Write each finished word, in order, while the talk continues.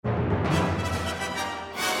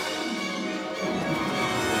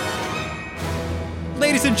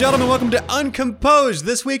Ladies and gentlemen, welcome to Uncomposed.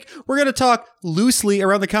 This week, we're going to talk loosely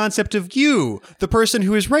around the concept of you, the person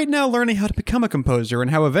who is right now learning how to become a composer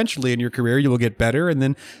and how eventually in your career you will get better and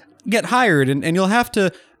then get hired and you'll have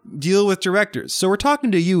to deal with directors. So we're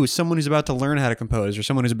talking to you, someone who's about to learn how to compose or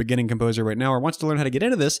someone who's a beginning composer right now or wants to learn how to get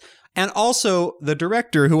into this, and also the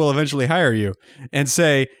director who will eventually hire you and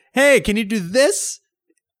say, hey, can you do this?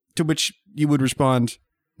 To which you would respond,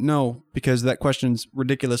 no, because that question's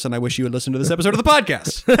ridiculous and I wish you would listen to this episode of the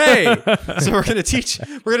podcast. Hey! So we're going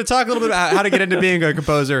to talk a little bit about how to get into being a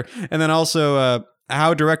composer and then also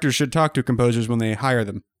how directors should talk to composers when they hire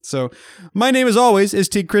them. So my name, as always, is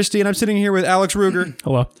Teague Christie, and I'm sitting here with Alex Ruger.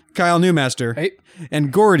 Hello. Kyle Newmaster. Hey.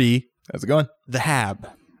 And Gordy. How's it going? The Hab.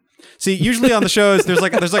 See, usually on the shows, there's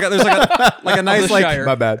like a nice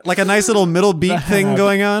My bad. like a nice little middle beat thing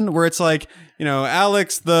going on where it's like, you know,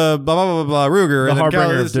 Alex the blah blah blah blah Ruger, The and then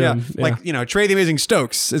harbinger Kyle of doom. Yeah. like, you know, Trey the Amazing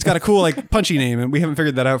Stokes. It's got a cool like punchy name, and we haven't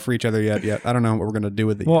figured that out for each other yet. I don't know what we're gonna do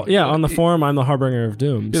with it. Well, yeah, on the forum, I'm the harbinger of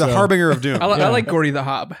doom. You're the harbinger of doom. I like Gordy the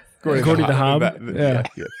Hob. Gordy the Hob. Yeah.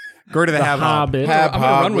 Gordy the Hab. Hobbit. Hab, I'm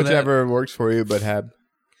gonna Hob, run with whichever works for you, but Hab.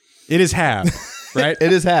 It is Hab, right?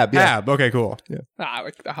 It is Hab, yeah. Hab. Okay, cool. I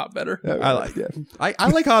like the Hob better. I like it. I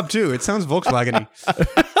like Hob too. It sounds Volkswagen-y.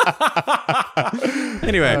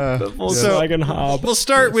 Anyway, Volkswagen Hob. we'll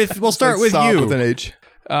start with Sob you. with an H.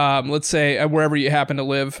 Let's say wherever you happen to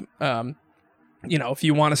live, you know, if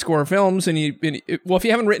you want to score films and if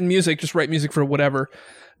you haven't written music, just write music for whatever.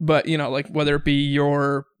 But, you know, like whether it be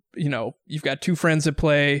you've got two friends that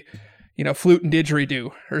play, you know, flute and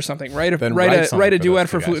didgeridoo or something, right? Then Write a for duet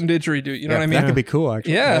those for two flute and didgeridoo. You know what I mean? That could be cool,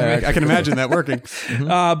 actually. Yeah. I can imagine that working.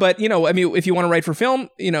 But, you know, I mean, if you want to write for film,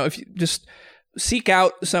 you know, if you just seek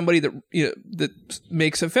out somebody that that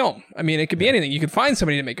makes a film. I mean, it could be anything. You could find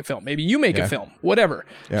somebody to make a film. Maybe you make a film, whatever.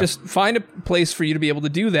 Yeah. Just find a place for you to be able to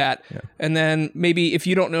do that. Yeah. And then maybe if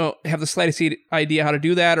you don't have the slightest idea how to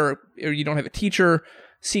do that, or you don't have a teacher,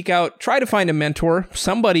 try to find a mentor,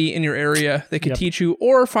 somebody in your area that can teach you,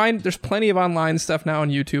 or there's plenty of online stuff now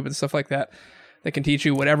on YouTube and stuff like that can teach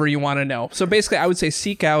you whatever you want to know. So basically, I would say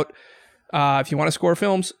seek out, if you want to score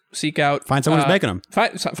films, find someone who's making them.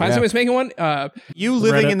 Find someone who's making one. You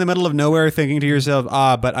living in the middle of nowhere thinking to yourself,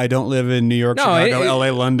 but I don't live in New York, Chicago,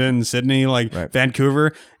 LA, London, Sydney,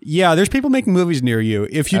 Vancouver. Yeah, there's people making movies near you.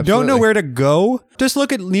 If you don't know where to go, just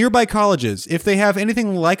look at nearby colleges. If they have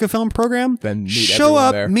anything like a film program, then show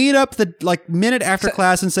up, meet up the minute after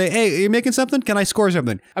class and say, hey, you're making something? Can I score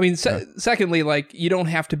something? I mean, secondly, you don't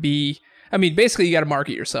have to be... I mean, basically, you got to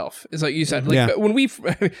market yourself. It's like you said. But when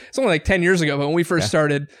it's only like 10 years ago, but when we first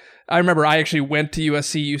started, I remember I actually went to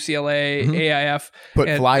USC, UCLA, AIF, put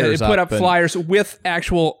up flyers with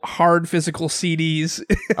actual hard physical CDs.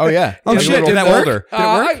 Oh yeah. Oh shit! Did that work? Did it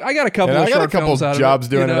work? I got a couple. I of got a couple jobs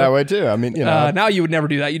doing it that way too. I mean, now you would never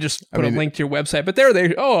do that. You just put a link to your website. But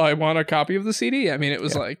I want a copy of the CD. I mean, it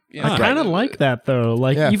was like, I kind of like that though.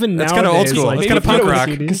 Like even now, that's kind of old school. It's kind of punk rock.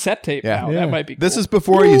 Cassette tape. Yeah, that might be. This is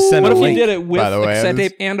before you send a link. What if you did it with a cassette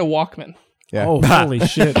tape and a Walkman? Yeah. Oh, holy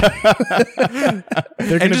shit.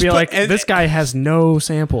 They're going to be like, this guy has no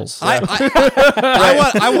samples. I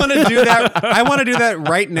want to do that. I want to do that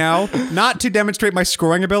right now, not to demonstrate my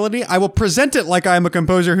scoring ability. I will present it like I am a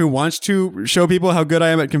composer who wants to show people how good I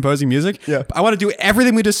am at composing music. Yeah. I want to do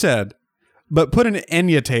everything we just said, but put an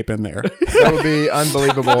Enya tape in there. That would be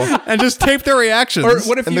unbelievable. And just tape their reactions. Or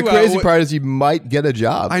what if the crazy part is you might get a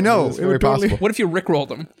job. I know. It's very possible. What if you rickrolled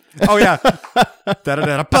them? Oh yeah. All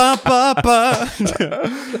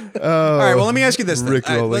right. Well, let me ask you this.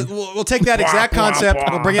 We'll take that exact concept.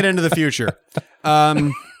 We'll bring it into the future.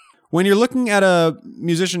 When you're looking at a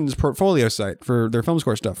musician's portfolio site for their film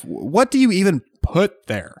score stuff, what do you even put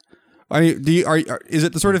there? I mean, is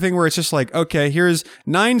it the sort of thing where it's just like, okay, here's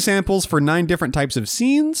 9 samples for 9 different types of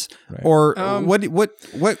scenes, or what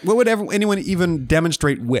would anyone even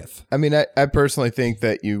demonstrate with? I mean, I personally think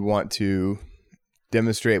that you want to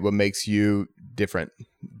demonstrate what makes you different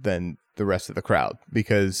than the rest of the crowd,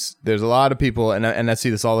 because there's a lot of people, and I see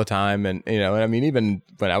this all the time, and I mean, even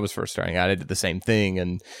when I was first starting out, I did the same thing,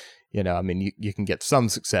 and I mean, you can get some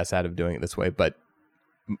success out of doing it this way, but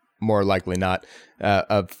more likely not,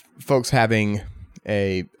 of folks having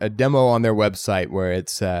a demo on their website where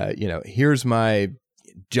it's here's my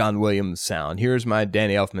John Williams sound, here's my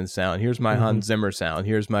Danny Elfman sound, here's my Hans Zimmer sound,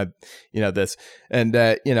 here's my this, and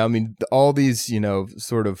I mean, all these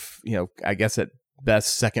sort of I guess at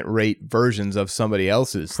best second-rate versions of somebody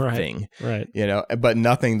else's thing, right? But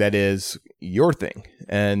nothing that is your thing.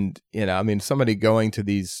 And I mean, somebody going to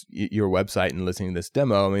your website and listening to this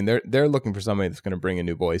demo, I mean, they're looking for somebody that's going to bring a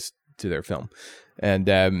new voice to their film, and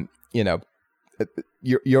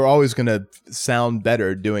you're always going to sound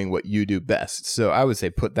better doing what you do best. So I would say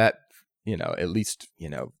put that, at least,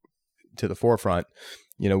 to the forefront.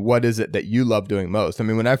 What is it that you love doing most? I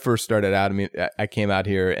mean, when I first started out, I came out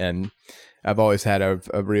here and I've always had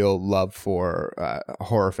a real love for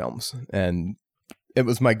horror films, and it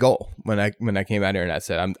was my goal when I came out here, and I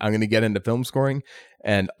said, I'm going to get into film scoring,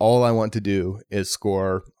 and all I want to do is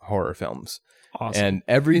score horror films. Awesome. And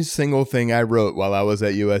every single thing I wrote while I was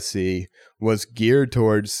at USC was geared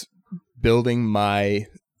towards building my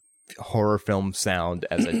horror film sound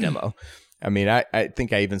as a demo. I mean, I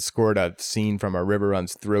think I even scored a scene from A River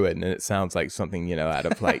Runs Through It, and it sounds like something, out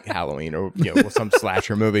of like Halloween or, some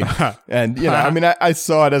slasher movie. And, I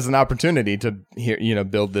saw it as an opportunity to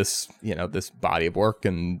build this, this body of work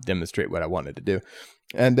and demonstrate what I wanted to do.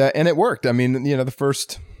 And it worked. I mean, the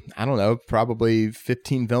first, I don't know, probably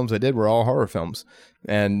 15 films I did were all horror films.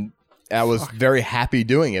 And I was very happy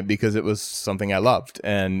doing it because it was something I loved,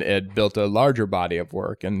 and it built a larger body of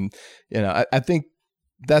work. And, I think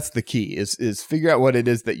that's the key is figure out what it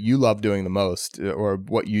is that you love doing the most, or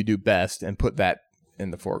what you do best, and put that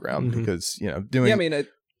in the foreground. Because, doing. Yeah,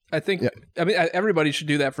 I think everybody should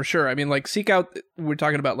do that for sure. I mean, like, seek out, we're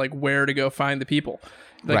talking about like where to go find the people.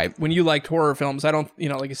 Like, right. When you liked horror films, I don't,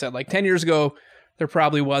 like you said, like 10 years ago, there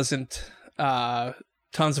probably wasn't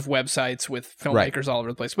tons of websites with filmmakers all over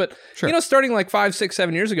the place. But, starting like 5, 6,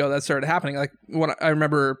 7 years ago, that started happening. Like, I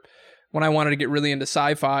remember when I wanted to get really into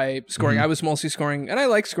sci-fi scoring, I was mostly scoring, and I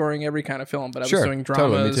like scoring every kind of film, but I was doing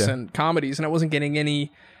dramas and comedies, and I wasn't getting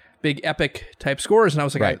any big epic type scores. And I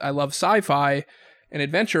was like, I love sci-fi and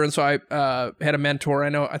adventure. And so I had a mentor.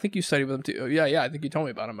 I think you studied with him too. Yeah. I think you told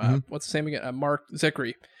me about him. What's his name again? Mark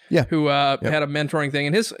Zickery. Yeah. Who had a mentoring thing.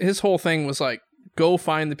 And his whole thing was like, go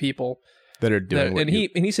find the people that are doing and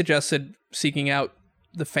he suggested seeking out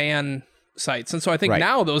the fan sites. And so I think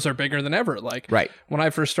now those are bigger than ever. Like when I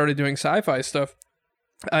first started doing sci-fi stuff,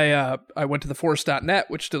 I went to the Force.net,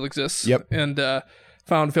 which still exists, and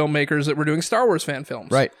found filmmakers that were doing Star Wars fan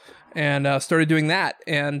films. Right. And started doing that.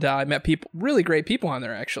 And I met really great people on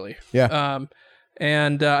there, actually. Yeah.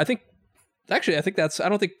 I think that's, I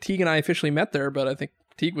don't think Teague and I officially met there, but I think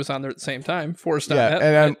Teague was on there at the same time.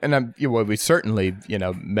 Force.net. Yeah, we certainly,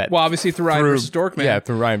 met. Well, obviously through Ryan versus Dorkman. Yeah,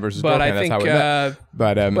 through Ryan versus Dorkman. But I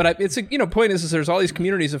think, it's a, point is there's all these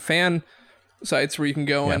communities of fan sites where you can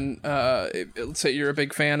go and, let's say you're a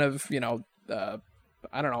big fan of,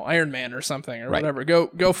 I don't know, Iron Man or something or whatever.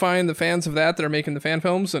 Go find the fans of that are making the fan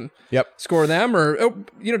films and score them, or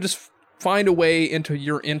just find a way into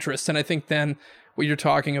your interest. And I think then what you're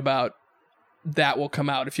talking about, that will come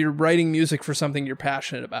out if you're writing music for something you're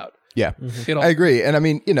passionate about. Yeah, I agree. And I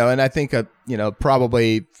mean, and I think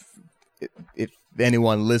probably if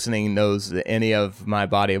anyone listening knows any of my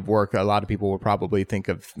body of work, a lot of people will probably think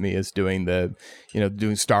of me as doing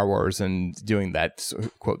doing Star Wars and doing that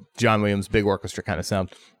quote John Williams big orchestra kind of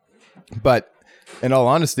sound. But in all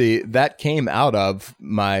honesty, that came out of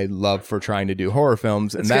my love for trying to do horror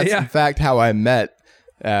films, and that's in fact how I met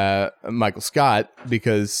Michael Scott,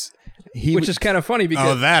 because which is kind of funny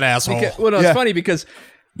because that asshole. It's funny because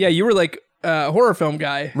you were like a horror film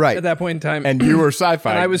guy at that point in time, and you were sci-fi.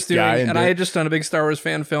 And I was doing, guy and I had just done a big Star Wars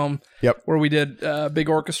fan film. Where we did a big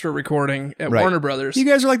orchestra recording at Warner Brothers. You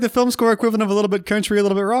guys are like the film score equivalent of a little bit country, a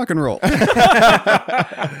little bit rock and roll. But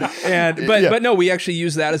no, we actually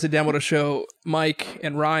used that as a demo to show Mike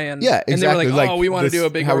and Ryan. Yeah, exactly. And they were like, we want to do a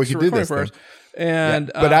big orchestra recording for us. And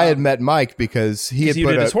but I had met Mike because he had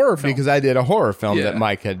put his horror film. Because I did a horror film that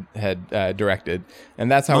Mike had directed, and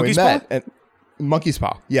that's how we met. And Monkey's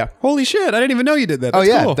Paw. Yeah. Holy shit! I didn't even know you did that.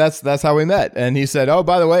 That's cool. That's how we met. And he said, "Oh,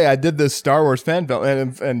 by the way, I did this Star Wars fan film."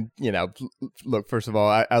 And look, first of all,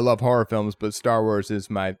 I love horror films, but Star Wars is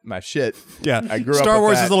my shit. Yeah, I grew Star up with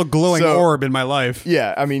Wars that. is a little glowing orb in my life.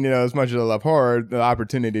 Yeah, I mean, as much as I love horror, the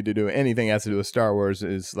opportunity to do anything that has to do with Star Wars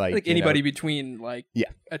is like, I think anybody between like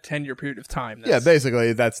a 10-year period of time.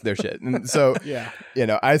 Basically that's their shit. And so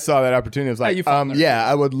I saw that opportunity. I was like,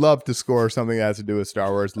 I would love to score something that has to do with Star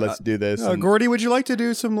Wars. Let's do this. Gordy, would you like to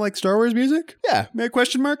do some like Star Wars music? Yeah.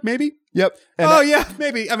 Question mark? Maybe. Yep. And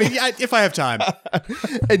maybe. I mean, if I have time.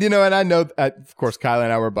 And and I know, of course, Kyle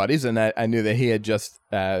and I were buddies, and I knew that he had just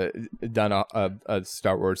done a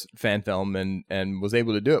Star Wars fan film and was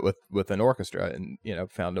able to do it with an orchestra, and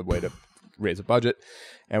found a way to raise a budget.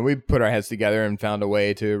 And we put our heads together and found a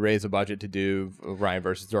way to raise a budget to do Ryan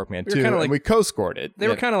versus Dorkman 2, and we co-scored it. They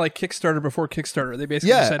were kind of like Kickstarter before Kickstarter. They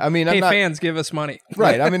basically said, hey, fans, give us money.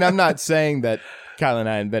 Right. I mean, I'm not saying that Kyle and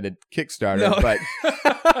I invented Kickstarter,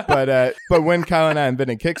 but when Kyle and I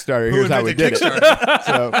invented Kickstarter, here's how we did it.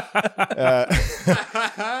 So,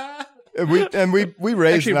 we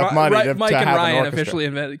raised Actually, enough money to, Mike to and have Ryan an orchestra. officially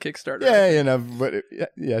invented Kickstarter. Yeah,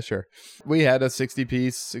 but sure. We had a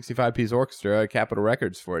 60-piece, 65-piece orchestra at Capitol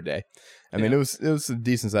Records for a day. I mean, it was a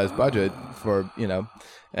decent sized budget for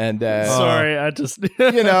and Sorry, I just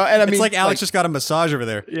and I mean, It's like Alex just got a massage over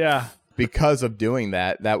there. yeah. because of doing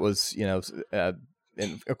that was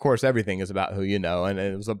and of course everything is about who you know, and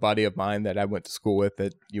it was a buddy of mine that I went to school with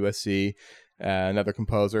at USC, another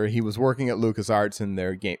composer. He was working at LucasArts in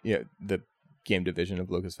their game, the game division of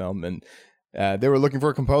Lucasfilm, and they were looking for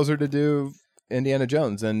a composer to do Indiana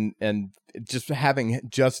Jones, and just having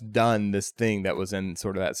just done this thing that was in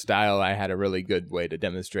sort of that style, I had a really good way to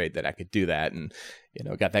demonstrate that I could do that, and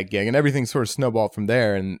got that gig, and everything sort of snowballed from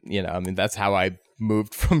there. And I mean, that's how I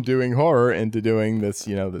moved from doing horror into doing this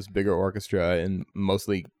this bigger orchestra and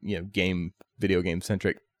mostly video game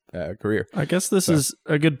centric career. I guess this is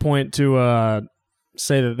a good point to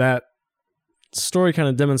say that story kind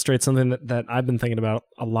of demonstrates something that I've been thinking about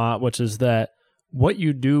a lot, which is that what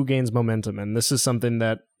you do gains momentum. And this is something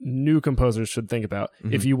that new composers should think about.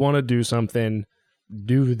 Mm-hmm. If you want to do something,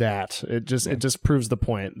 do that. It just proves the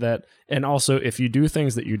point that, and also if you do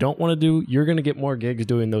things that you don't want to do, you're going to get more gigs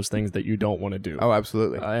doing those things that you don't want to do. Oh,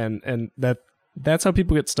 absolutely. And that's how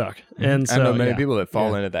people get stuck. And so I know many people that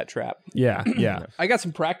fall into that trap. Yeah. I got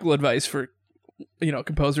some practical advice for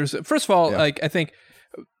composers. First of all, I think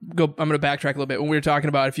I'm going to backtrack a little bit. When we were talking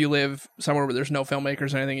about if you live somewhere where there's no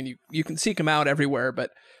filmmakers or anything, and you can seek them out everywhere,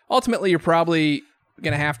 but ultimately you're probably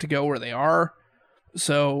going to have to go where they are.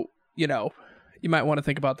 So you might want to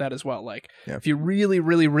think about that as well. Like if you really,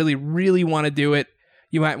 really, really, really want to do it,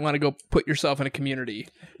 you might want to go put yourself in a community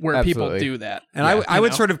where people do that. And I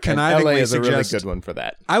would sort of connivingly LA is suggest a really good one for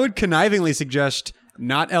that. I would connivingly suggest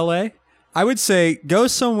not LA. I would say go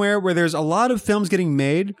somewhere where there's a lot of films getting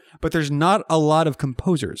made, but there's not a lot of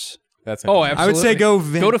composers. That's absolutely. I would say go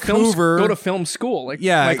Vancouver. Go to film school, like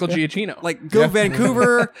Michael Giacchino. Like go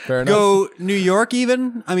Vancouver, Fair go New York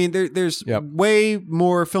even. I mean, there's way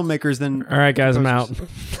more filmmakers than... All right, guys, I'm out.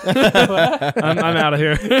 I'm out of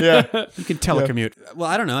here. Yeah. You can telecommute. Well,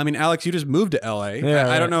 I don't know. I mean, Alex, you just moved to LA. Yeah,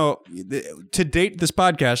 I don't know. To date this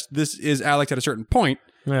podcast, this is Alex at a certain point.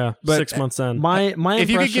 Yeah, But 6 months in. My If you could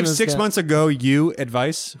impression give is 6 that- months ago you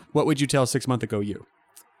advice, what would you tell 6 months ago you?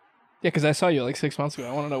 Yeah, because I saw you like 6 months ago.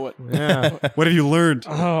 I want to know what. Yeah. What have you learned?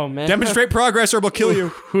 Oh man. Demonstrate progress or we'll kill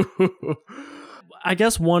you. I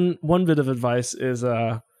guess one bit of advice is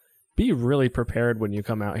be really prepared when you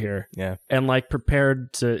come out here. Yeah. And like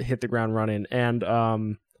prepared to hit the ground running. And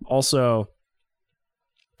also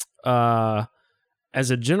as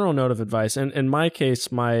a general note of advice, and in my case,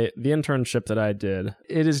 the internship that I did,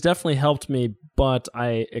 it has definitely helped me, but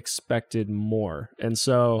I expected more. And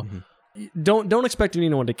so don't expect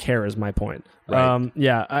anyone to care is my point. Right.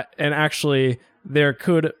 And actually there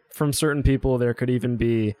could, from certain people, there could even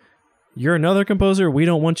be, you're another composer, we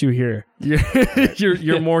don't want you here.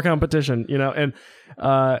 You're more competition, and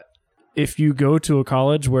if you go to a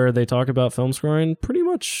college where they talk about film scoring, pretty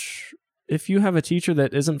much if you have a teacher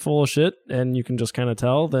that isn't full of shit and you can just kind of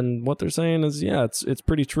tell, then what they're saying is, it's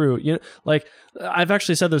pretty true. Like I've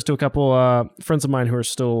actually said this to a couple friends of mine who are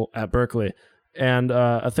still at Berkeley. And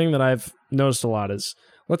a thing that I've noticed a lot is,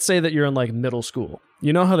 let's say that you're in like middle school.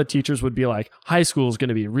 You know how the teachers would be like, high school is going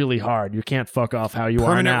to be really hard. You can't fuck off how you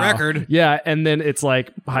are now. Permanent record. Yeah, and then it's like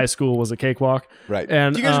high school was a cakewalk. Right.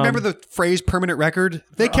 And Do you guys remember the phrase permanent record?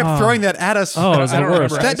 They kept throwing that at us. Oh, it's the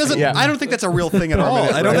worst. That doesn't. Yeah. I don't think that's a real thing at all.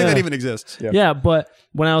 I don't think that even exists. Yeah, but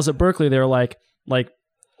when I was at Berkeley, they were like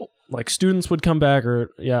students would come back, or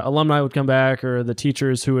alumni would come back, or the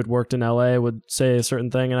teachers who had worked in LA would say a certain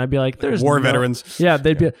thing, and I'd be like, "There's War no-" veterans. Yeah,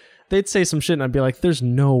 they'd say some shit, and I'd be like, "There's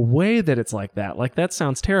no way that it's like that. Like that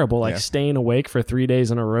sounds terrible. Like staying awake for 3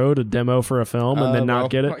 days in a row to demo for a film and then not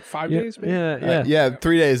get it. Like 5 days, maybe? Yeah.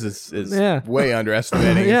 3 days is way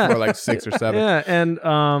underestimating. Yeah. It's more like 6 or 7. Yeah, and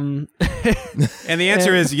And the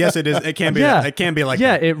answer is yes, it is. It can be. Yeah. It can be like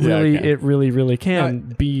yeah, that. it really, okay. it really, really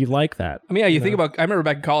can be like that. I mean, you think about. I remember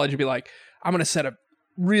back in college, you'd be like, I'm going to set a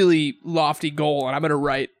really lofty goal, and I'm going to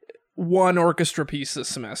write one orchestra piece this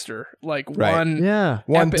semester, like one. Yeah.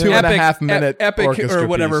 One 2.5 minute epic orchestra or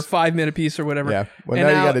whatever, piece. 5 minute piece or whatever. Yeah. Well, and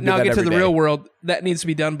now you got to do that get to every the day. real world. That needs to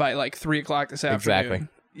be done by like 3:00 this afternoon. Exactly.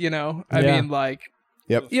 I Yeah. mean, like,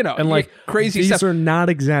 Yep. And like crazy these stuff. are not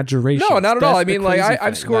exaggerations. No, not at all. That's I the mean, like crazy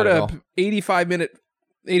I've thing. scored Not at a all. 85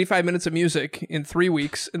 minutes of music in 3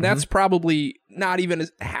 weeks, and that's probably not even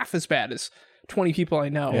half as bad as 20 people I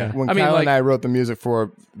know. Yeah. When I mean, Kyle like, and I wrote the music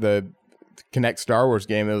for the Connect Star Wars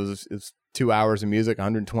game, it was 2 hours of music,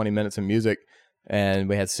 120 minutes of music. and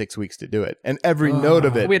we had 6 weeks to do it. And every note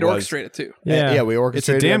of it We had to was, orchestrate it too. Yeah. we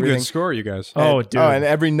orchestrated It's a damn everything. good score, you guys. Oh, dude. and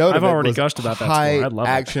every note I've of it already was gushed about that high score. I love it.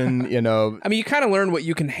 action, you know. I mean, you kind of learn what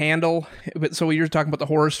you can handle. But so you're talking about the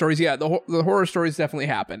horror stories. Yeah, the horror stories definitely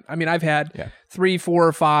happen. I mean, I've had 3,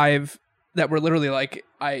 4, 5 that were literally like,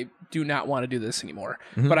 I do not want to do this anymore,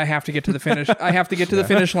 but I have to get to the finish. I have to get to the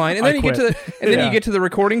finish line, and then you get to you get to the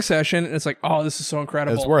recording session, and it's like, oh, this is so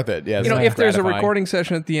incredible. It's worth it. Yeah, You know, if there's a recording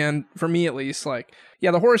session at the end, for me at least, like,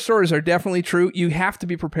 yeah, the horror stories are definitely true. You have to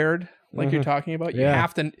be prepared, like you're talking about. You Yeah.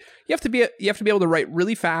 have to be able to write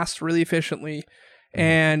really fast, really efficiently,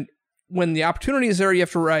 and when the opportunity is there, you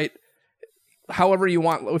have to write however you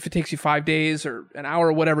want. If it takes you 5 days or an hour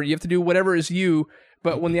or whatever, you have to do whatever is you.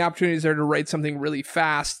 But when the opportunity is there to write something really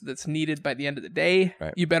fast that's needed by the end of the day,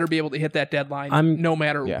 you better be able to hit that deadline no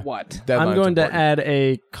matter what. I'm going to add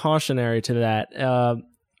a cautionary to that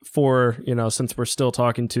for, since we're still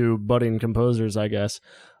talking to budding composers, I guess.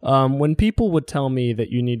 When people would tell me that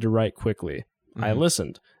you need to write quickly, I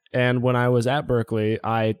listened. And when I was at Berklee,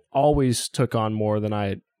 I always took on more than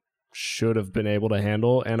I should have been able to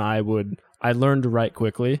handle. And I learned to write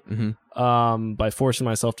quickly by forcing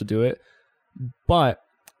myself to do it. But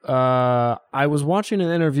I was watching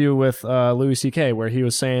an interview with Louis C.K. where he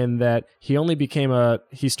was saying that he only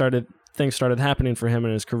things started happening for him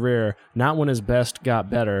in his career, not when his best got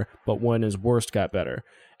better, but when his worst got better.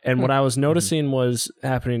 And what I was noticing was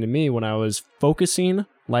happening to me when I was focusing,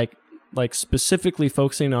 like specifically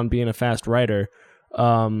focusing on being a fast writer.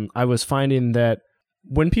 I was finding that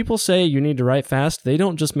when people say you need to write fast, they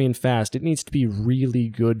don't just mean fast. It needs to be really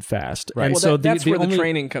good fast. Right. Well, And so that's where the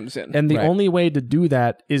training comes in. And the only way to do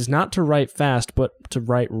that is not to write fast, but to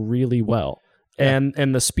write really well. And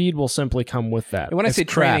the speed will simply come with that. And when I say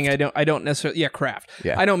training, craft. I don't necessarily craft.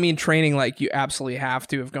 Yeah. I don't mean training like you absolutely have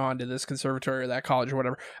to have gone to this conservatory or that college or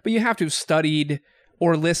whatever, but you have to have studied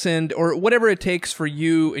or listened or whatever it takes for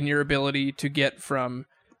you and your ability to get from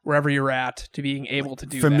wherever you're at to being able to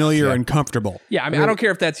do Familiar that. and comfortable. Yeah, I mean, I don't care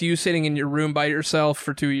if that's you sitting in your room by yourself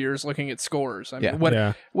for 2 years looking at scores. I mean,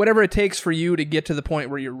 Yeah. whatever it takes for you to get to the point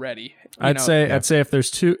where you're ready. I'd say if there's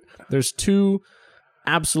two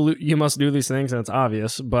absolute, you must do these things, and it's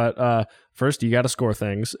obvious. But first, you got to score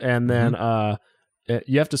things, and then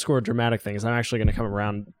you have to score dramatic things. I'm actually going to come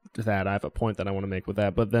around to that. I have a point that I want to make with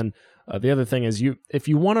that. But then the other thing is, if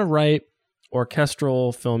you want to write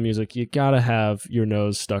orchestral film music, you got to have your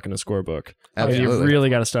nose stuck in a scorebook. Absolutely. You've really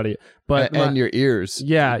got to study it. But and your ears.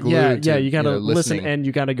 Yeah. glued to, You got to listen, listening. and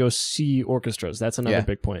you got to go see orchestras. That's another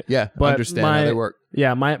big point. Yeah, But understand how they work.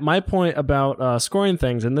 Yeah, my point about scoring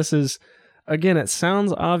things, and this is, again, it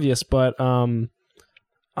sounds obvious, but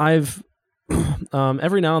I've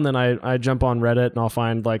every now and then I jump on Reddit and I'll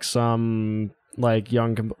find like some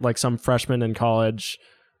some freshman in college,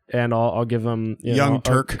 and I'll give them Young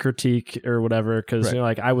Turk a critique or whatever, because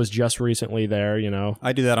Right. I was just recently there.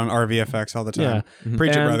 I do that on RVFX all the time. Yeah.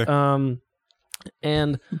 Preach it, And, brother.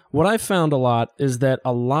 And what I've found a lot is that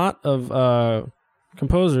a lot of young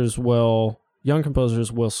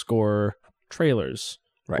composers will score trailers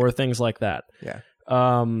or things like that. Yeah.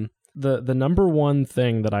 The number one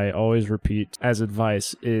thing that I always repeat as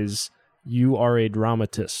advice is you are a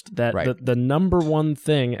dramatist. That the number one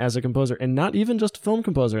thing as a composer, and not even just a film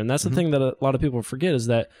composer, and that's the thing that a lot of people forget, is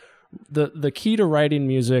that the key to writing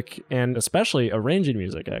music, and especially arranging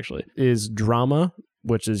music actually, is drama,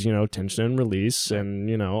 which is, tension and release,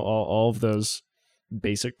 and all of those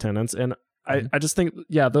basic tenets. And I just think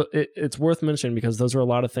it's worth mentioning, because those are a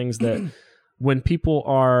lot of things that when people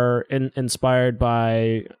are inspired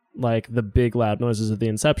by like the big loud noises of the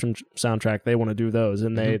Inception soundtrack, they want to do those,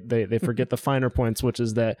 and they forget the finer points, which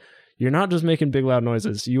is that you're not just making big loud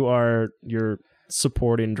noises, you're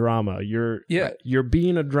supporting drama, you're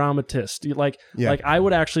being a dramatist. Like I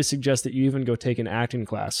would actually suggest that you even go take an acting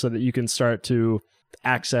class so that you can start to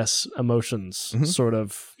access emotions, sort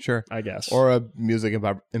of. Sure, I guess, or a music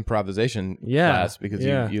improvisation class, because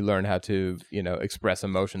you learn how to express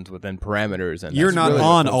emotions within parameters, and You're that's not really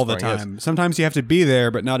on what all the filmscoring is. time. Sometimes you have to be there,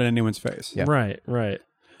 but not in anyone's face. Yeah. Right.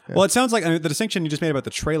 Well, it sounds like the distinction you just made about the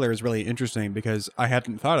trailer is really interesting, because I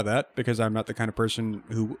hadn't thought of that, because I'm not the kind of person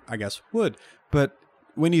who I guess would. But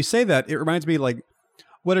when you say that, it reminds me, like,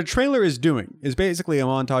 what a trailer is doing is basically a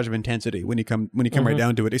montage of intensity when you come right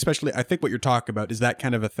down to it. Especially, I think what you're talking about is that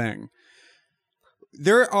kind of a thing.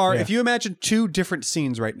 There are, if you imagine two different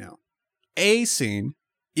scenes right now, A scene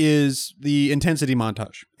is the intensity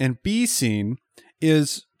montage, and B scene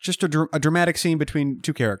is just a dramatic scene between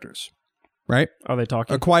two characters, right? Are they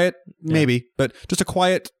talking? A quiet, maybe, but just a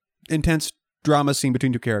quiet, intense drama scene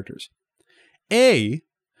between two characters.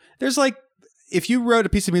 There's like, if you wrote a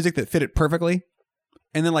piece of music that fit it perfectly,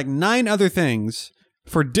 and then like 9 other things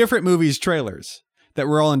for different movies trailers that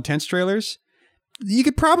were all intense trailers, you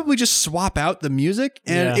could probably just swap out the music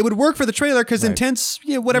and it would work for the trailer because intense,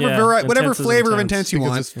 whatever Intense is flavor of intense. intense you Because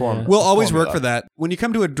want it's form- will always formula. work for that. When you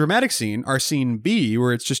come to a dramatic scene, our scene B,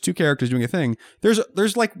 where it's just 2 characters doing a thing,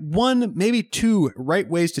 there's like 1, maybe 2 right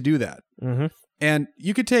ways to do that. Mm-hmm. And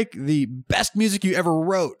you could take the best music you ever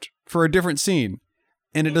wrote for a different scene,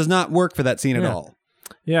 and it does not work for that scene at all.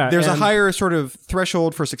 Yeah. There's a and- higher sort of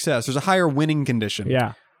threshold for success. There's a higher winning condition.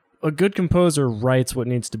 Yeah. A good composer writes what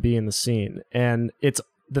needs to be in the scene. And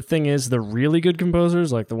the thing is, the really good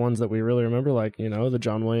composers, like the ones that we really remember, like, the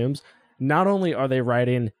John Williams, not only are they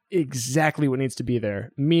writing exactly what needs to be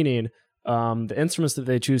there, meaning the instruments that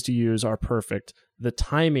they choose to use are perfect. The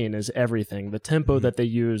timing is everything. The tempo that they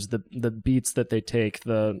use, the beats that they take,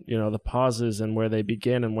 the pauses and where they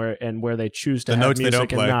begin and where they choose to The have notes they music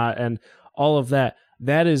don't and play. not, and all of that.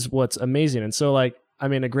 That is what's amazing. And so, like, I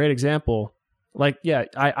mean, a great example. Like,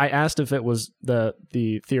 I asked if it was the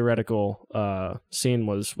theoretical scene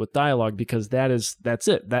was with dialogue because that's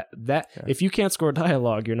it. That if you can't score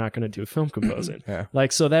dialogue, you're not going to do film composing. Yeah.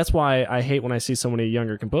 Like, so that's why I hate when I see so many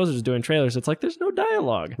younger composers doing trailers. It's like there's no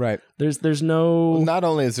dialogue. Right. There's no. Well, not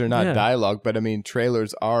only is there not Yeah. dialogue, but I mean,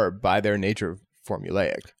 trailers are by their nature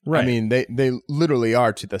formulaic. Right. I mean, they literally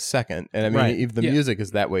are to the second. And I mean, Right. even the music is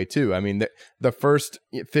that way too. I mean, the first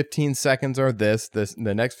 15 seconds are this, the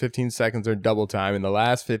next 15 seconds are double time, and the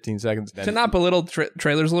last 15 seconds. To not belittle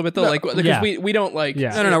trailers a little bit though, because Yeah. we don't like.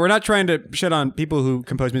 Yeah. No. We're not trying to shit on people who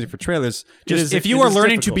compose music for trailers. is- If you it are is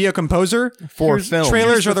learning difficult. to be a composer, For here's- film.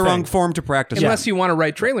 trailers Here's are the the wrong thing. form to practice. Unless you want to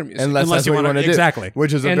write trailer music, Unless that's you what you wanna- want to do. exactly.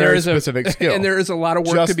 Which is a And very there is specific skill. and there is a lot of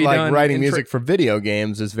work Just to be like done. writing in music for video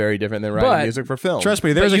games is very different than writing But- music for film. Trust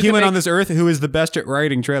me, there's But a you can human make- on this earth who is the best at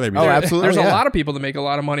writing trailer music. Oh, absolutely. There's a yeah. lot of people that make a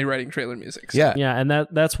lot of money writing trailer music. So. Yeah. Yeah, and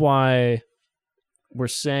that's why we're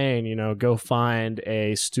saying, go find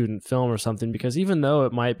a student film or something, because even though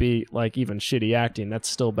it might be like even shitty acting, that's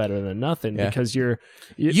still better than nothing Yeah. because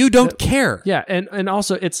You don't care. Yeah, and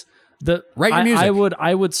also it's the Write your music.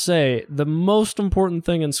 I would say the most important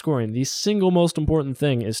thing in scoring, the single most important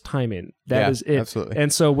thing is timing. That Yeah, is it. absolutely.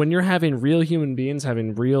 And so when you're having real human beings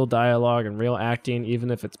having real dialogue and real acting, even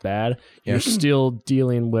if it's bad, you're still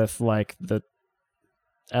dealing with like the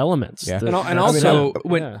elements. Yeah. The- And the- also, yeah.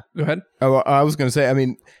 when Yeah. go ahead. Oh, I was going to say, I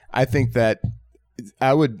mean, I think that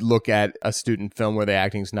I would look at a student film where the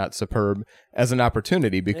acting's not superb as an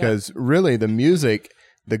opportunity because really the music,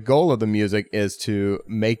 the goal of the music is to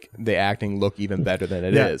make the acting look even better than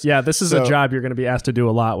it is. Yeah, this is So- a job you're going to be asked to do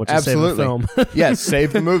a lot, which is save the Absolutely. film. Yes,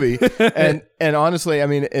 save the movie. And honestly, I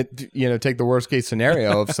mean, take the worst case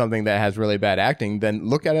scenario of something that has really bad acting, then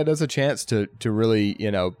look at it as a chance to really,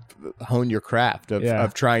 hone your craft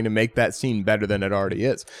of trying to make that scene better than it already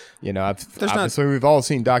is. Obviously we've all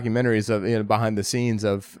seen documentaries of behind the scenes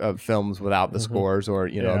of films without the scores or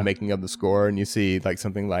making of the score, and you see like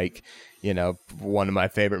something like one of my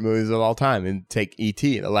favorite movies of all time, and take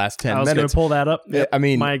E.T. the last 10 I was going minutes. to pull that up. Yep, I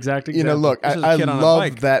mean, my exact example. look, This is a I kid on a love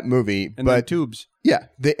bike that movie, and then but tubes. yeah,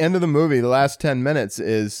 the end of the movie, the last 10 minutes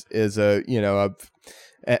is a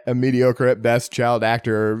mediocre at best child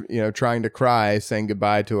actor, trying to cry, saying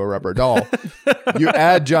goodbye to a rubber doll. You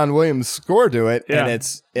add John Williams' score to it, Yeah.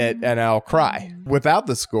 and I'll cry. Without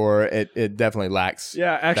the score, it definitely lacks.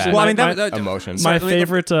 Yeah, actually, that Well, I mean, my- that emotion. my So, I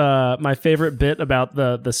mean, my favorite bit about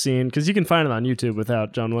the scene, because you can find it on YouTube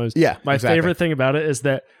without John Williams. Yeah, my exactly. favorite thing about it is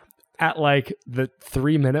that at like the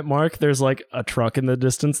 3-minute mark, there's like a truck in the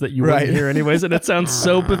distance that you Right. wouldn't hear anyways, and it sounds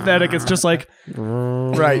so pathetic. It's just like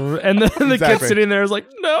Right. and then the kid Exactly. sitting there is like,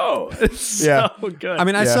 no, it's Yeah. so good. I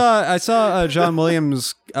mean, I Yeah. saw John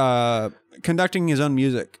Williams conducting his own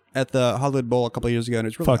music at the Hollywood Bowl a couple of years ago, and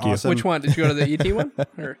it's really Fuck you. awesome. Which one did you go to the ET one?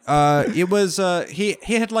 Or? It was he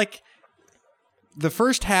had like the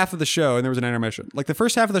first half of the show, and there was an intermission. Like the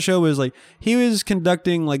first half of the show was like he was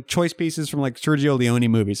conducting like choice pieces from like Sergio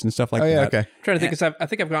Leone movies and stuff like Oh yeah, that. okay. I'm trying to think, 'cause I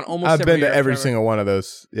think I've gone almost. I've been year to every Trevor. single one of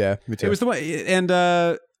those. Yeah, me too. It was the one, and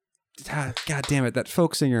God damn it, that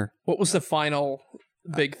folk singer. What was the final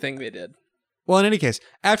big thing they did? Well, in any case,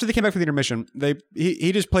 after they came back from the intermission,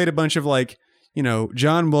 he just played a bunch of like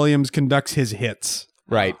John Williams conducts his hits.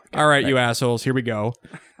 right. All right, you assholes, here we go.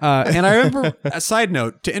 And I remember, a side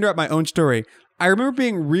note, to interrupt my own story, I remember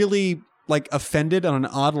being really like offended on an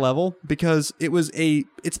odd level because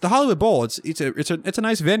it's the Hollywood Bowl. It's a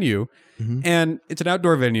nice venue, and it's an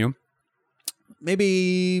outdoor venue.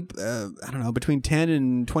 Maybe I don't know, between 10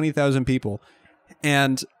 and 20,000 people,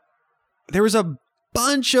 and there was a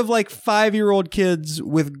bunch of like 5-year-old kids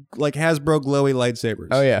with like Hasbro glowy lightsabers.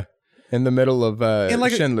 Oh yeah. in the middle of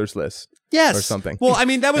like Schindler's List. Yes. Or something. Well, I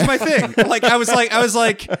mean, that was my thing.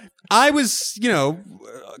 I was,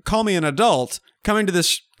 call me an adult coming to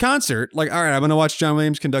this concert. Like, all right, I'm going to watch John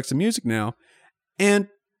Williams conduct some music now. And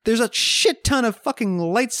there's a shit ton of fucking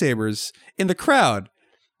lightsabers in the crowd.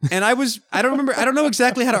 And I don't know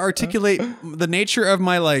exactly how to articulate the nature of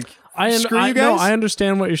my, like, screw you guys. No, I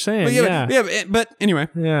understand what you're saying. But anyway.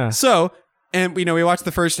 Yeah. So, and we watched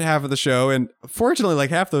the first half of the show, and fortunately, like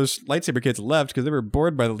half those lightsaber kids left because they were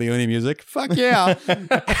bored by the Leone music. Fuck yeah!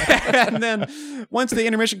 And then once the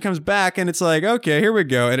intermission comes back, and it's like, okay, here we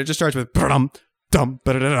go, and it just starts with dum dum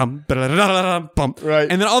bum,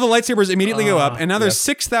 right, and then all the lightsabers immediately go up, and now there's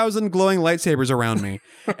 6,000 glowing lightsabers around me,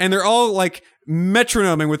 and they're all like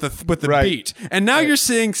metronoming with the beat, and now you're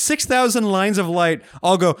seeing 6,000 lines of light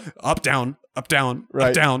all go up down. Up, down, right.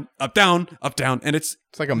 up, down, up, down, up, down. And it's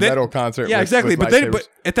like a metal concert. Yeah, exactly. With but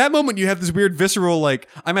at that moment, you have this weird visceral, like,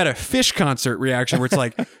 I'm at a Fish concert reaction where it's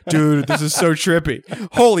like, dude, this is so trippy.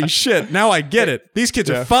 Holy shit. Now I get it. These kids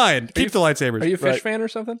are fine. Keep the lightsabers. Are you a Fish fan or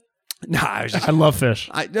something? Nah, I love Fish.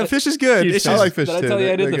 Fish is good. Huge It's fan. I just, like Fish too. Did I tell you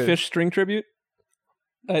I did They're the good. Fish string tribute?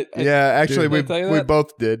 Actually, Did I tell you we that?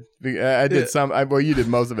 both did. I did some. Well, you did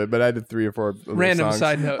most of it, but I did 3 or 4 of the Random songs.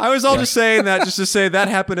 side note. I was just saying that just to say that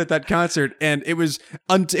happened at that concert, and it was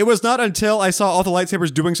not until I saw all the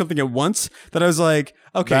lightsabers doing something at once that I was like,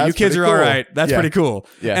 okay, That's you kids pretty are all cool. right. That's Yeah. pretty cool.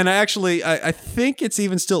 Yeah. And I think it's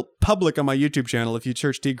even still public on my YouTube channel. If you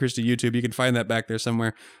search Teague Christie YouTube, you can find that back there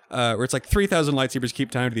somewhere, where it's like 3,000 lightsabers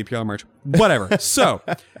keep time to the Imperial March. Whatever. So,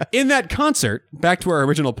 in that concert, back to our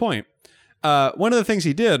original point, one of the things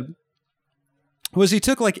he did was he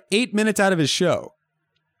took like 8 minutes out of his show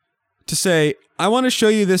to say, I want to show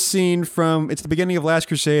you this scene from, it's the beginning of Last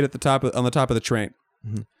Crusade on the top of the train.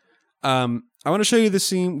 Mm-hmm. I want to show you this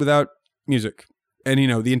scene without music. And,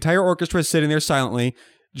 the entire orchestra is sitting there silently.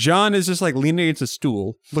 John is just like leaning against a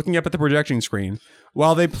stool, looking up at the projection screen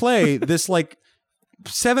while they play this like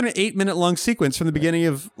 7 or 8 minute long sequence from the beginning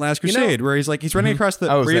of Last Crusade where he's running across the,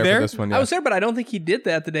 I was were you there there? for this one. Yeah. I was there, but I don't think he did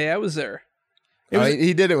that the day I was there.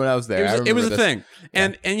 He did it when I was there. It was a thing.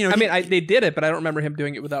 And They did it, but I don't remember him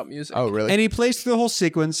doing it without music. Oh, really? And he plays through the whole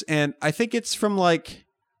sequence, and I think it's from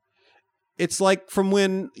from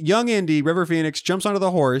when young Indy, River Phoenix, jumps onto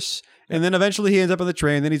the horse, and then eventually he ends up on the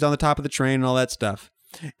train, then he's on the top of the train and all that stuff.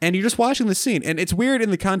 And you're just watching the scene, and it's weird in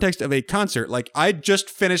the context of a concert. Like, I just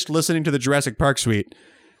finished listening to the Jurassic Park suite.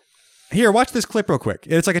 Here, watch this clip real quick.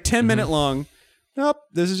 It's like a 10-minute long, nope,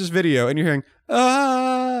 this is just video, and you're hearing,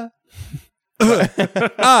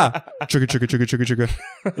 chugga, chugga, chugga, chugga, chugga.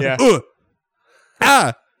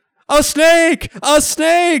 Yeah. A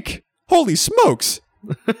snake! Holy smokes!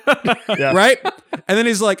 Yeah. Right? And then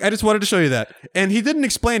he's like, I just wanted to show you that. And he didn't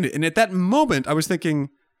explain it. And at that moment, I was thinking,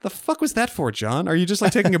 the fuck was that for, John? Are you just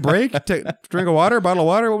like taking a break? Drink a bottle of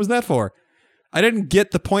water? What was that for? I didn't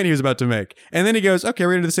get the point he was about to make. And then he goes, okay,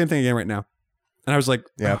 we're going to do the same thing again right now. And I was like,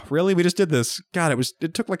 Yeah. oh, really? We just did this. God,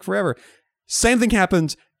 it took like forever. Same thing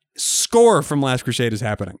happens. Score from Last Crusade is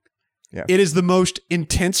happening. Yeah. It is the most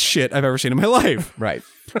intense shit I've ever seen in my life. Right.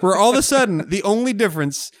 Where all of a sudden, the only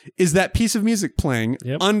difference is that piece of music playing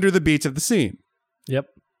under the beats of the scene. Yep.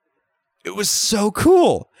 It was so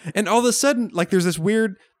cool. And all of a sudden, like, there's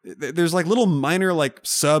like little minor, like,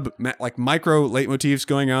 like micro leitmotifs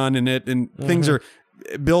going on in it, and things are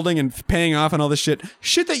building and paying off and all this shit.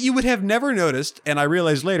 Shit that you would have never noticed. And I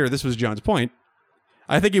realized later this was John's point.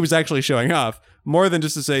 I think he was actually showing off more than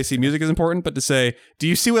just to say, see, music is important, but to say, do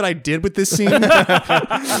you see what I did with this scene?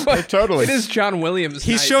 Totally. It is John Williams.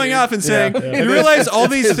 He's night, showing dude. off and saying, Yeah. you realize all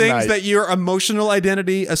these is things nice. that your emotional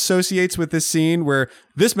identity associates with this scene where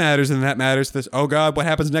this matters and that matters, this, oh God, what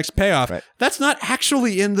happens next payoff. Right. That's not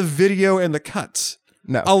actually in the video and the cuts.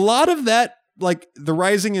 No. A lot of that, like the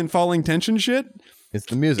rising and falling tension shit, It's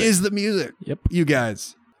the music. is the music. Yep. You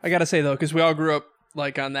guys. I gotta say though, because we all grew up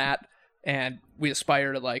like on that, and we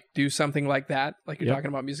aspire to like do something like that, like you're talking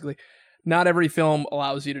about musically. Not every film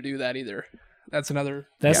allows you to do that either. That's another.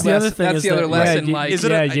 That's the other thing. That's is the other that, lesson. you- like, Is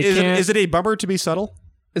it, is it a bummer to be subtle?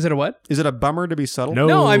 is it a what? Is it a bummer to be subtle? No.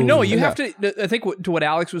 No, you Yeah. have to. I think to what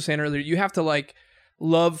Alex was saying earlier, you have to like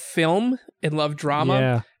love film and love drama,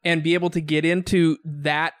 Yeah. and be able to get into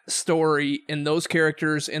that story and those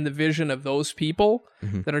characters and the vision of those people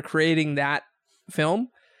that are creating that film,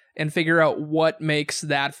 and figure out what makes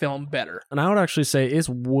that film better. And I would actually say it's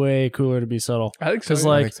way cooler to be subtle. I think so. Because yeah.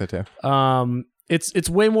 I like, think so too. it's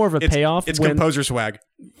way more of a payoff. It's when, composer swag.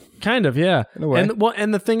 kind of, yeah. In a way.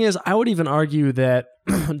 And the thing is, I would even argue that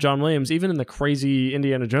John Williams, even in the crazy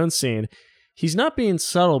Indiana Jones scene, he's not being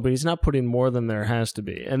subtle, but he's not putting more than there has to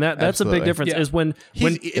be, and that's a big Absolutely. difference. Yeah. Is when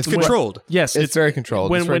it's controlled. yes, It's very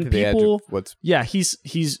controlled. when It's right when to the edge people of what's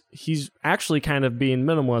he's actually kind of being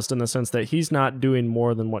minimalist in the sense that he's not doing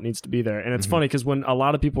more than what needs to be there. And it's funny because when a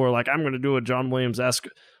lot of people are like, I'm going to do a John Williams-esque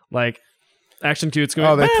like action cue, it's going.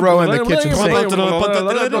 Oh, they throw in the kitchen sink.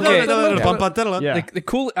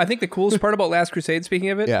 I think the coolest part about Last Crusade, speaking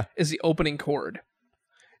of it, Yeah. is the opening chord.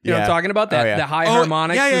 You know what Yeah. I'm talking about? That Oh, yeah. the high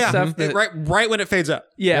harmonics and stuff. Yeah, right when it fades up.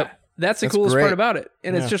 Yeah, that's the That's coolest great. part about it,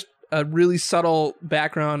 and Yeah. it's just a really subtle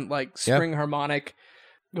background, like string harmonic.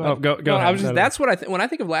 Oh, ahead. go No, ahead. I was just, No, no. that's what when I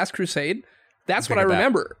think of Last Crusade. That's what I Think of that.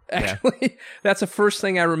 remember. Actually, that's the first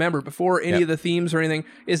thing I remember before any Yep. of the themes or anything.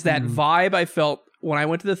 Is that Mm-hmm. vibe I felt when I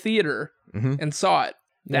went to the theater and saw it.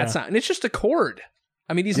 That Yeah. sound, and it's just a chord.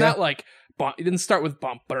 I mean, he's not like bump. He didn't start with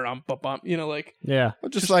bump, bump, bump, bump. You know, like Yeah.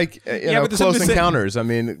 just like but Close there's something to say- Encounters. I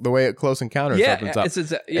mean, the way Close Encounters yeah, opens up.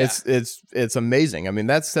 it's It's amazing. I mean,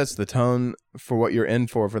 that sets the tone for what you're in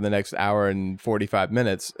for the next hour and 45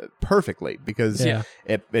 minutes perfectly because Yeah.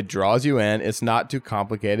 it draws you in. It's not too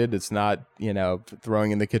complicated. It's not,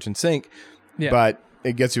 throwing in the kitchen sink, Yeah. but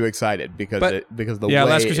it gets you excited because the Yeah,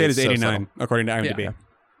 way Last Crusade it's is so 89 according to IMDb. Yeah.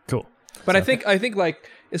 Cool. But I think like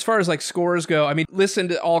as far as like scores go, I mean, listen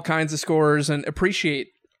to all kinds of scores and appreciate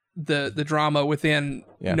the drama within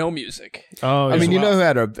Yeah. no music. Oh, I yeah. mean, you know who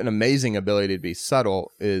had an amazing ability to be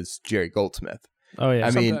subtle is Jerry Goldsmith. Oh yeah.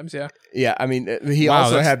 I mean, Sometimes, yeah. Yeah, I mean, he Wow,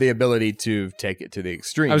 also that's- had the ability to take it to the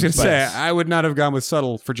extreme. I was going to but- say, I would not have gone with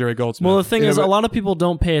subtle for Jerry Goldsmith. Well, the thing You know, is, but- a lot of people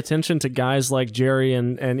don't pay attention to guys like Jerry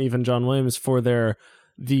and even John Williams for the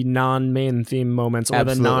non-main theme moments or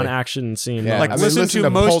Absolutely. the non-action scene. Yeah. moments. like, I mean, listen listen to to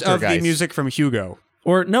most of the Poltergeist. music from Hugo.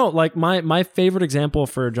 Or no, like my favorite example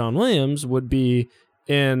for John Williams would be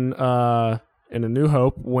in A New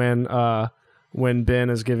Hope when Ben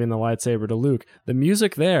is giving the lightsaber to Luke. The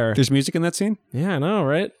music there. There's music in that scene? Yeah, I know,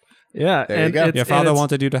 right? Yeah, There you and go. it's- Your and father it's-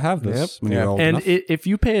 wanted you to have this when you were old And enough. if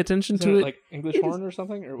you pay attention Is to that it, like English horn or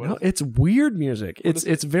something, or what? no, it's weird music.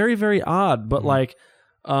 It's very very odd, but like,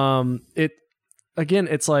 it again,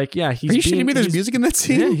 it's like he's. Are you shitting being- me? There's he's- music in that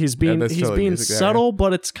scene? Yeah, he's being that's he's totally being music there, subtle,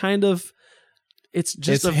 but it's kind of it's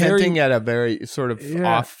just it's a hinting very at a very sort of Yeah.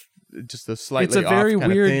 off, just a slightly it's a very off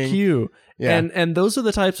kind of weird thing. cue. Yeah. And those are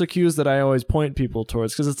the types of cues that I always point people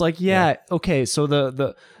towards because it's like, okay, so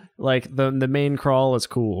the main crawl is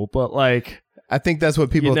cool, but like I think that's what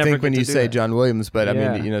people never think when get you to do say that. John Williams, but I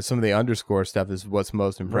Yeah. mean, some of the underscore stuff is what's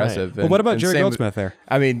most impressive. Well, what about Jerry same- Goldsmith there?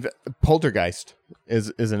 I mean, Poltergeist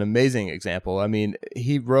is an amazing example. I mean,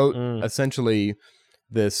 he wrote essentially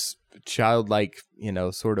this childlike,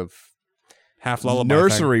 sort of Half lullaby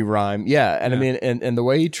nursery rhyme. Yeah. And I Yeah. mean, and the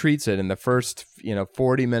way he treats it in the first,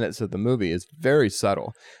 40 minutes of the movie is very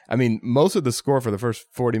subtle. I mean, most of the score for the first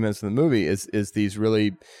 40 minutes of the movie is these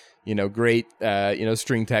really, great,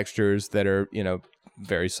 string textures that are,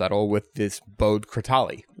 very subtle with this bowed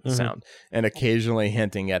Kratali sound and occasionally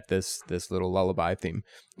hinting at this little lullaby theme.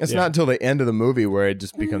 It's not until the end of the movie where it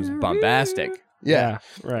just becomes bombastic. Yeah.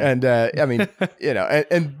 right. And I mean,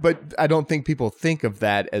 but I don't think people think of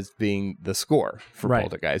that as being the score for Right.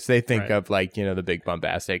 Poltergeist. They think Right. of like, the big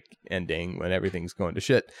bombastic ending when everything's going to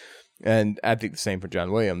shit. And I think the same for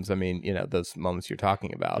John Williams. I mean, those moments you're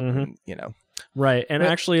talking about, Right. And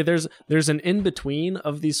actually there's an in-between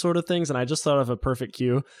of these sort of things, and I just thought of a perfect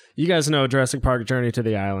cue. You guys know Jurassic Park Journey to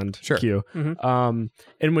the Island cue.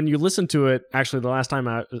 And when you listen to it, actually the last time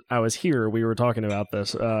I was here, we were talking about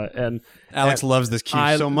this. And Alex loves this cue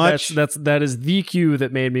so much. That is the cue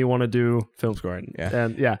that made me want to do film scoring. Yeah.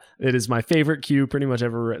 And it is my favorite cue pretty much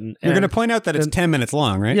ever written. You're going to And- point out that it's 10 minutes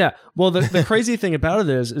long, right? Yeah. Well, the crazy thing about it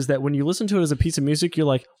is that when you listen to it as a piece of music, you're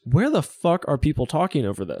like, where the fuck are people talking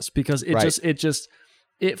over this? Because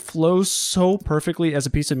it flows so perfectly as a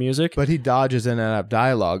piece of music. but he dodges in and out of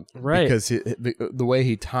dialogue Right. because the way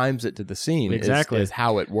he times it to the scene Exactly. is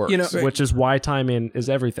how it works. which is why timing is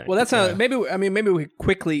everything. Well, that's not. Maybe we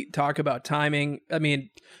quickly talk about timing. I mean,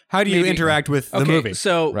 How do you Maybe. interact with the okay, movie?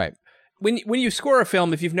 so right. when you score a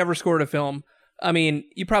film, if you've never scored a film, I mean,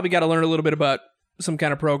 you probably got to learn a little bit about some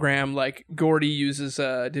kind of program. Like Gordy uses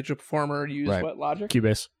Digital Performer, you use Right. what, Logic?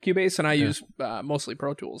 Cubase. Cubase, and I use mostly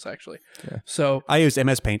Pro Tools actually. So, I use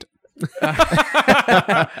MS Paint.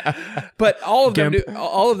 but all of them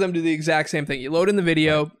GIMP. do the exact same thing. You load in the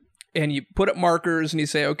video. And you put up markers and you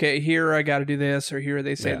say, okay, here I got to do this, or here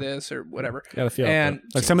they say this, or whatever. Gotta feel and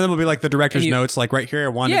Like some of them will be like the director's And you- notes, like right here I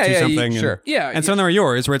want Yeah, to do yeah, you- something. sure. yeah, And some of them are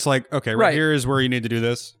yours where it's like, okay, right Right. here is where you need to do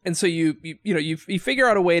this. And so you figure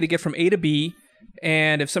out a way to get from A to B,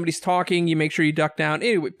 and if somebody's talking, you make sure you duck down.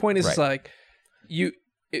 Anyway, point is Right. like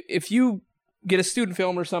if you get a student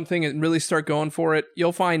film or something and really start going for it,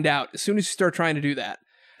 you'll find out as soon as you start trying to do that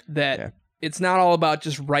it's not all about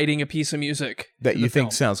just writing a piece of music that you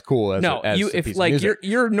think sounds cool as no, as you a if piece like of music.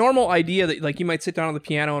 your normal idea that like you might sit down on the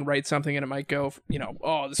piano and write something and it might go,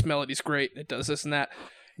 oh, this melody's great, it does this and that.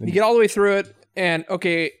 You get all the way through it and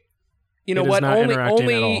okay, you know It is what? not interacting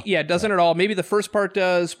at all. It doesn't at all. Maybe the first part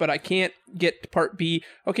does, but I can't get to part B.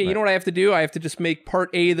 Okay, you know what I have to do? I have to just make part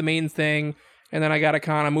A the main thing, and then I got to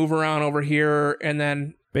kind of move around over here, and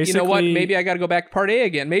then you know what? Basically- Maybe I got to go back to part A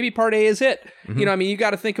again. Maybe part A is it. You know, I mean, you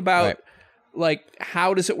got to think about like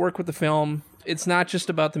how does it work with the film? It's not just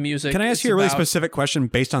about the music. Can I ask It's you a really about- specific question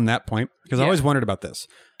based on that point? Because I Yeah. always wondered about this.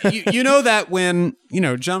 You know that when,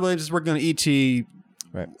 John Williams is working on E.T.,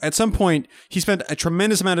 Right. at some point, he spent a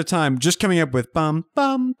tremendous amount of time just coming up with bum,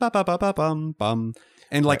 bum, ba, ba, ba, ba, bum, bum.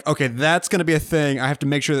 And like, okay, that's going to be a thing. I have to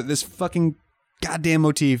make sure that this fucking goddamn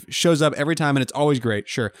motif shows up every time and it's always great.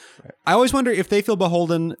 Sure. I always wonder if they feel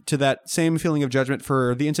beholden to that same feeling of judgment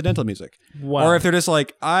for the incidental music. Wow. Or if they're just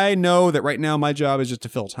like, I know that right now my job is just to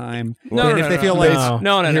fill time. No, and no, if no, they no, feel no. like...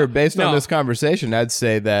 No. Here, based on No. this conversation, I'd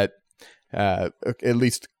say that at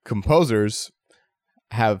least composers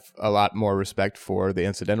have a lot more respect for the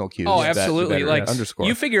incidental cues. Oh, that- absolutely. that Like underscore.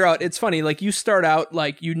 you figure out, it's funny. Like you start out,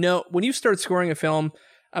 like when you start scoring a film.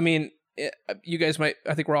 I mean, you guys might.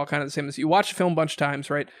 I think we're all kind of the same. As you watch a film a bunch of times,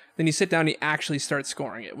 right? Then you sit down and you actually start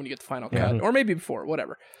scoring it when you get the final cut, or maybe before,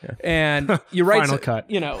 whatever. And you write Final cut.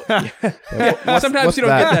 sometimes what's you don't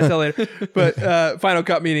that? get that till later. But final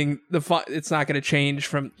cut meaning it's not going to change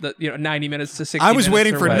from the 90 minutes to 60. I was minutes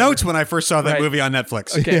waiting or for whatever. notes when I first saw that Right. movie on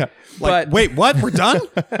Netflix. Okay. Yeah. Like, but wait, what? We're done?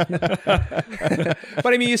 But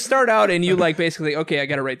I mean, you start out and you like basically, okay, I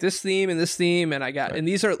got to write this theme and this theme, and and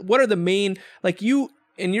these are what are the main like you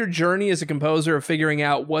in your journey as a composer of figuring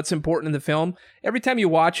out what's important in the film. Every time you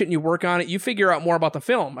watch it and you work on it, you figure out more about the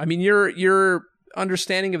film. I mean, your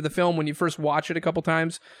understanding of the film when you first watch it a couple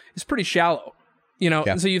times is pretty shallow. Yeah.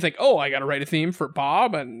 And so you think, oh, I got to write a theme for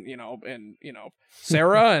Bob and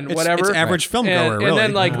Sarah and whatever. It's average film goer, and, really. and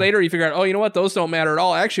then like later you figure out, oh, you know what? Those don't matter at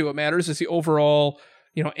all. Actually, what matters is the overall,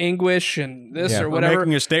 anguish and this Yeah. or We're whatever.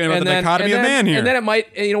 making a statement about And the dichotomy of and man here. And then it might,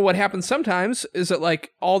 what happens sometimes is that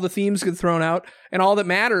like all the themes get thrown out and all that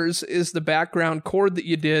matters is the background chord that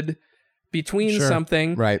you did between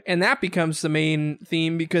something. Right. And that becomes the main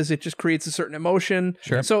theme because it just creates a certain emotion.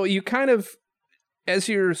 Sure. So you kind of, as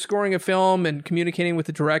you're scoring a film and communicating with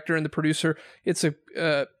the director and the producer, it's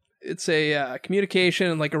a communication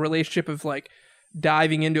and like a relationship of like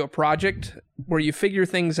diving into a project where you figure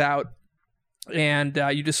things out and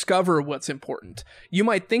you discover what's important. You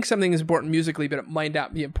might think something is important musically, but it might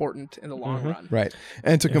not be important in the long run. Right.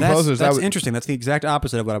 And to composers, that's I would, interesting. That's the exact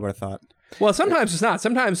opposite of what I would have thought. Well, sometimes it's not.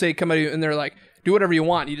 Sometimes they come at you and they're like, do whatever you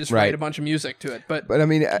want. You just Right. write a bunch of music to it. But But I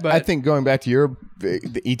mean, I But- think going back to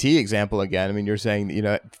the ET example again, I mean, you're saying,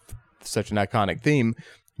 such an iconic theme,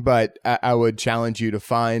 but I would challenge you to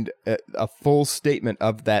find a full statement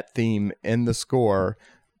of that theme in the score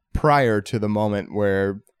prior to the moment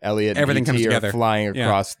where Elliot Everything and comes ET together. are flying Yeah.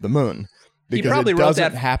 across the moon. he Because probably it wrote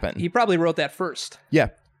doesn't that. happen. He probably wrote that first. Yeah.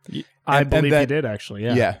 I and believe that- he did actually.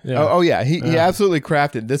 Yeah. Yeah. Yeah. Oh yeah. He absolutely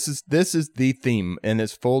crafted this is the theme in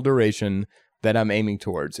its full duration that I'm aiming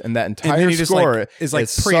towards, and that then entire he just, score like, is, like,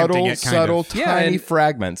 is preempting subtle, it, kind of. subtle, Yeah, tiny and-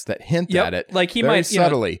 fragments that hint Yep, at it. like he very might,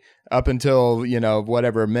 subtly up until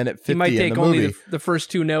whatever minute 50 He might in take the only movie. the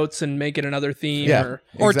first two notes and make it another theme. Yeah.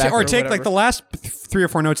 Or Exactly. Or take like whatever. the last 3 or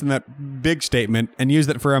 4 notes in that big statement and use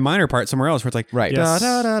that for a minor part somewhere else where it's like Right. da, Yes.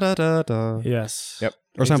 da, da, da, da, da. Yes. Yep.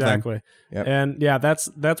 Or something. Exactly. Yep. And yeah, that's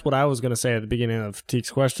what I was going to say at the beginning of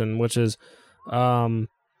Teek's question, which is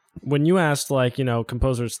when you asked like,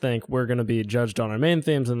 composers think we're going to be judged on our main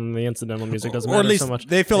themes and the incidental music doesn't Or at matter least so much.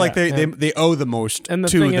 they feel like Yeah. they owe the most And the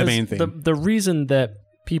to thing the is, main theme. The reason that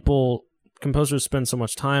composers spend so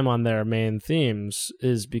much time on their main themes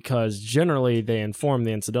is because generally they inform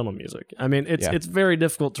the incidental music. I mean, it's very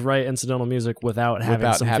difficult to write incidental music without having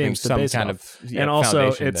Without some having themes to some base it kind off. of And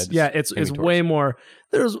also foundation it's that's it's aiming way towards. more.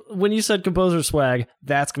 There's when you said composer swag,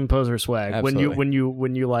 that's composer swag. Absolutely.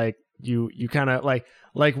 When you like you kind of like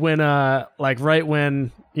when right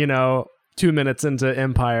when 2 minutes into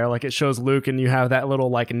Empire, like it shows Luke and you have that little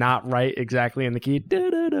like not right exactly in the key.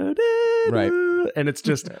 Right. And it's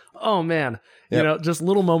just, oh man, Yep. just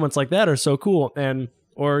little moments like that are so cool. And,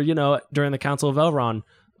 or, during the Council of Elrond,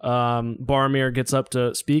 Boromir gets up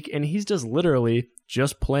to speak and he's just literally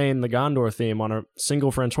just playing the Gondor theme on a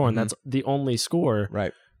single French horn. That's the only score.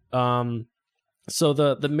 Right. So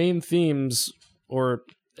the main themes, or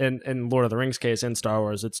in Lord of the Rings case, in Star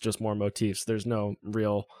Wars, it's just more motifs. There's no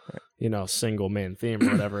real, single main theme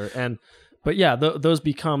or whatever. But yeah, those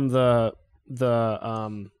become the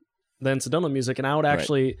the incidental music, and I would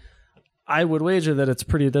actually, I would wager that it's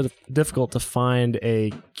pretty difficult to find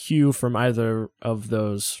a cue from either of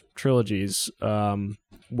those trilogies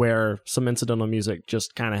where some incidental music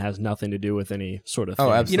just kind of has nothing to do with any sort of thing.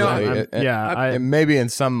 Oh, absolutely. And maybe in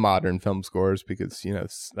some modern film scores, because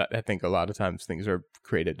I think a lot of times things are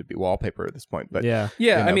created to be wallpaper at this point. But yeah.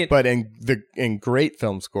 I mean, but in great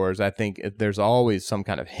film scores, I think there's always some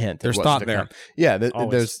kind of hint. There's at what's thought to there. come. Yeah,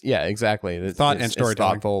 Always. exactly. Thought and it's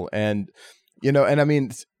storytelling. thoughtful, and and I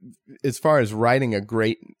mean, as far as writing a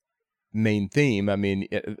great main theme, I mean,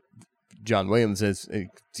 John Williams is,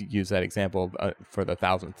 to use that example for the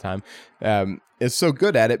 1,000th time, is so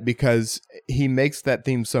good at it because he makes that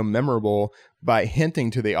theme so memorable by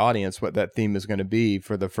hinting to the audience what that theme is going to be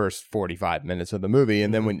for the first 45 minutes of the movie,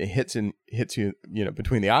 and then when it hits you,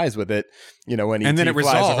 between the eyes with it, when And then it flies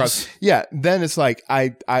resolves. across, then it's like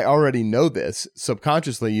I already know this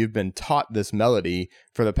subconsciously. You've been taught this melody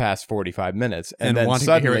for the past 45 minutes, and then wanting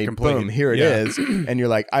to hear it suddenly, completed. boom, here it Yeah. is, and you're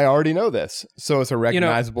like, I already know this, so it's a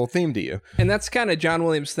recognizable theme to you. and that's kind of John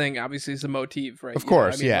Williams' thing. Obviously, is a motif, right? Of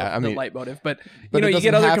course, the leitmotiv. But But it you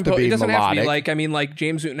get doesn't other have to composers. be It doesn't have to be melodic. like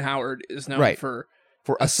James Newton Howard is known Right. for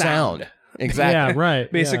For a sound. Exactly. Yeah,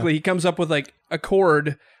 right. basically. He comes up with like a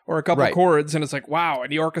chord or a couple Right. chords, and it's like wow,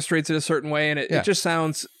 and he orchestrates it a certain way, and it just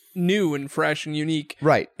sounds new and fresh and unique.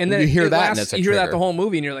 Right. And then you hear it that, lasts, and it's a you hear that trigger. the whole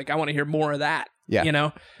movie, and you're like, I want to hear more of that. Yeah.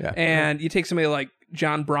 Yeah. And you take somebody like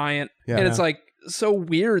John Bryant, Yeah. and it's like so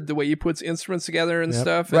weird the way he puts instruments together and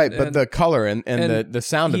stuff. Right, and, but and the color and the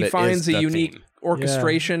sound of he it finds is a the unique theme.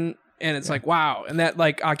 orchestration, and it's like wow, and that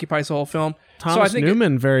like occupies the whole film. Thomas so I think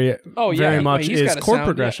Newman very much he's is got a chord sound,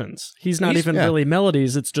 progressions. He's not He's- even really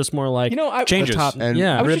melodies. It's just more like I, Changes. the top. And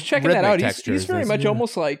Yeah, I was rhyth- just checking that rhythmic out. He's textures very is- much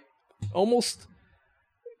almost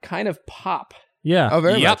kind of pop. yeah. Oh,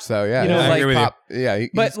 very Yep. much so. Yeah, I Like agree with you. pop. Yeah, he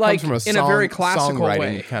But, comes like, from a in a very song- classical songwriting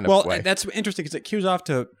way. kind of Well, way. that's interesting because it cues off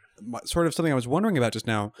to sort of something I was wondering about just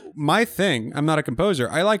now. My thing, I'm not a composer.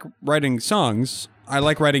 I like writing songs. I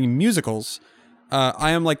like writing musicals.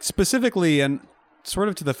 I am like specifically and sort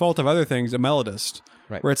of to the fault of other things, a melodist.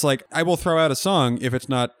 Right. Where it's like, I will throw out a song if it's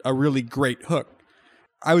not a really great hook.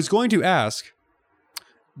 I was going to ask,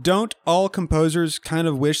 don't all composers kind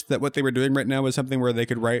of wish that what they were doing right now was something where they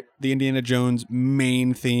could write the Indiana Jones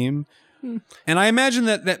main theme? And I imagine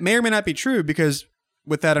that may or may not be true because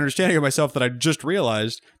with that understanding of myself that I just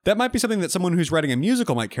realized, that might be something that someone who's writing a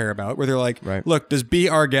musical might care about, where they're like, Right. look, does Be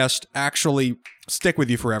Our Guest actually stick with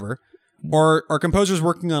you forever? Or are composers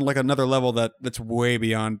working on like another level that's way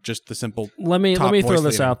beyond just the simple Let me top throw voice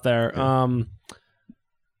this leading? out there.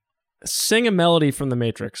 Sing a melody from The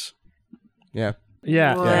Matrix. yeah.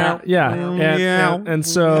 Yeah. And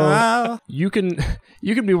so you can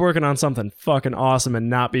be working on something fucking awesome and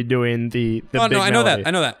not be doing the Oh, big no, I know melody. that.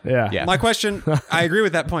 I know that. Yeah. Yeah. My question, I agree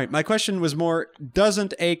with that point. My question was more,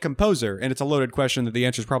 doesn't a composer, and it's a loaded question that the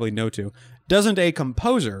answer is probably no to, doesn't a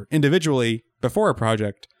composer individually before a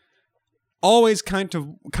project always kind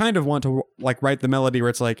of want to like write the melody where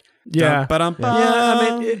it's like, Yeah. dum-ba-dum-bum, Yeah,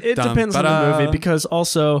 I mean, it depends on the dum-ba-da. movie because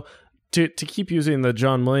also to keep using the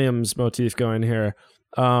John Williams motif going here,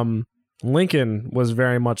 Lincoln was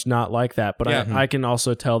very much not like that, but Yeah. I can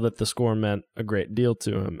also tell that the score meant a great deal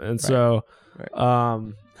to him, and so,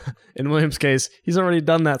 in Williams' case, he's already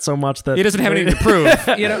done that so much that He doesn't have anything to prove.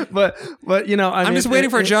 but you know, I'm just waiting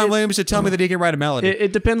for John Williams to tell me that he can write a melody.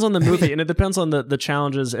 It depends on the movie, and it depends on the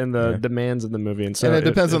challenges and the demands of the movie, and so And it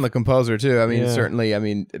depends on the composer too. I mean, Yeah. certainly. I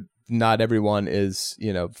mean, not everyone is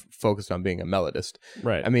focused on being a melodist.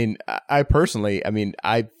 right. I mean, I personally,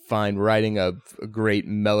 I find writing a great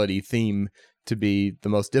melody theme to be the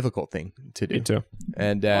most difficult thing to do. Me too.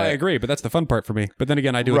 And I agree, but that's the fun part for me. But then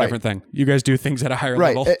again, I do a Right. different thing. You guys do things at a higher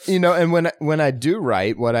right, level. and when I do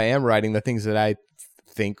write, what I am writing, the things that I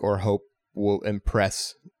think or hope will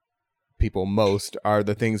impress people most are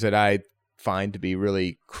the things that I find to be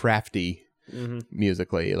really crafty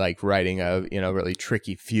musically, like writing a really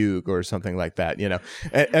tricky fugue or something like that. And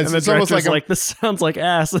And it's the almost director's like this sounds like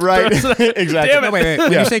ass. right, exactly. Damn it. Wait.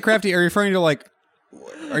 When Yeah. you say crafty, are you referring to like,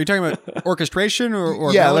 are you talking about orchestration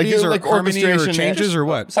or Yeah, like melodies you- or like harmony or orchestration, changes or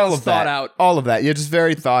what? all of thought that, out. all of that. Yeah, just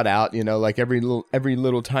very thought out. Like every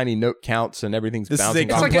little tiny note counts and everything's This is a bouncing.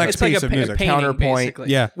 It's off. like complex it's like piece of music. painting, Counterpoint. basically,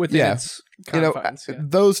 Yeah. within Yeah. its confines. Yeah.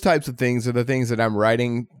 Those types of things are the things that I'm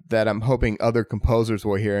writing that I'm hoping other composers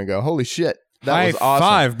will hear and go, "Holy shit, that High was awesome!"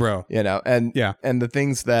 five, bro. And Yeah. and the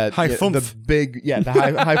things that High the fumph. big the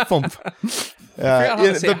high fumph. forgot how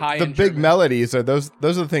to say high the in big German. melodies are those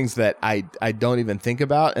are the things that I don't even think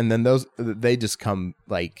about, and then they just come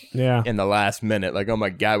like Yeah. in the last minute, like, oh my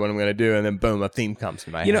god, what am I gonna do? And then boom, a theme comes to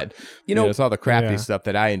my You know- head. you know- it's all the crafty Yeah. stuff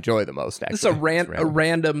that I enjoy the most. Actually, This is a It's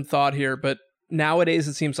random thought here, but nowadays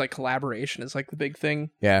it seems like collaboration is like the big thing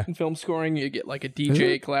Yeah, in film scoring. You get like a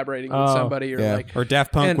DJ collaborating with Oh, somebody, or yeah. like Or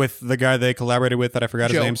Daft Punk And- with the guy they collaborated with that I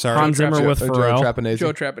forgot his Joe. name. Sorry. Hans Zimmer with Joe Pharrell. Trapanese.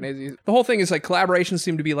 Joe Trapanese. The whole thing is like collaborations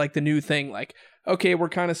seem to be like the new thing. Like, okay, we're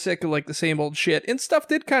kind of sick of like the same old shit, and stuff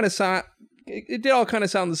did kind of sound. It did all kind of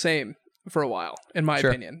sound the same for a while, in my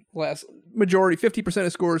Sure. opinion. Last majority, 50%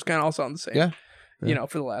 of scores kind of all sound the same. Yeah. You know,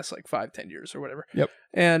 for the last like 5-10 years or whatever. Yep.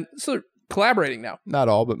 And so collaborating now. Not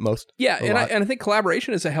all, but most. Yeah, A and lot. I think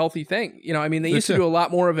collaboration is a healthy thing. You know, I mean, they Me used to too. do a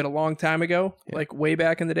lot more of it a long time ago, like way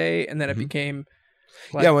back in the day, and then Mm-hmm. it became.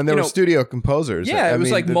 Like, Yeah, when there you were know, studio composers. Yeah, it I was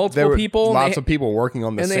mean, like there multiple were people, and lots they- of people working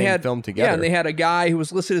on the and they same had film together. Yeah, and they had a guy who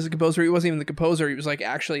was listed as a composer. He wasn't even the composer. He was like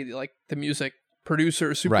actually like the music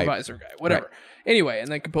producer, supervisor guy, whatever. Anyway, and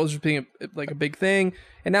then composers being like a big thing,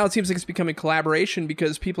 and now it seems like it's becoming collaboration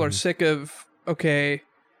because people Mm-hmm. are sick of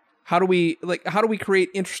how do we create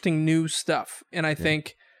interesting new stuff? And I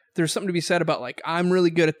think there's something to be said about like I'm really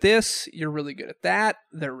good at this, you're really good at that,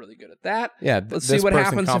 they're really good at that. Yeah, Let's see what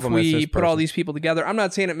happens if we put all these people together. I'm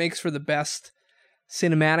not saying it makes for the best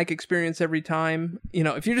cinematic experience every time. You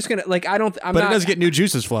know, if you're just gonna like, I'm But not, it does get new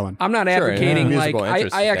juices flowing. I'm not Sure, advocating yeah. like Musical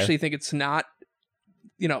interest I is actually think it's not,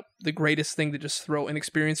 you know, the greatest thing to just throw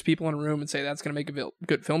inexperienced people in a room and say that's going to make a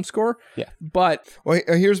good film score. Yeah. But Well,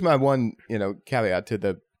 here's my one, caveat to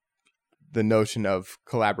the notion of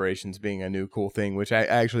collaborations being a new cool thing, which I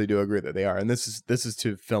actually do agree that they are. And this is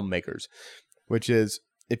to filmmakers, which is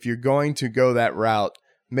if you're going to go that route,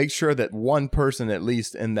 make sure that one person at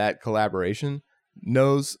least in that collaboration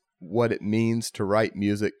knows what it means to write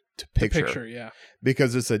music to picture. yeah.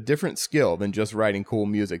 Because it's a different skill than just writing cool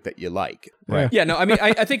music that you like. Right. Yeah, no, I mean,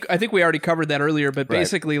 I think we already covered that earlier, but Right.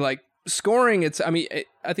 basically, like scoring, I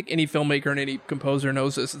think any filmmaker and any composer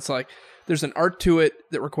knows this. It's like there's an art to it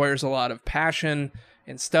that requires a lot of passion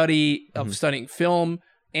and study of studying film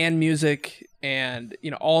and music, and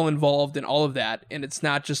all involved in all of that. And it's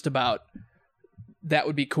not just about that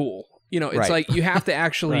would be cool. It's Right. like you have to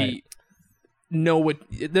actually Right. know what.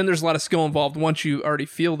 Then there's a lot of skill involved. Once you already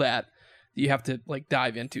feel that, you have to like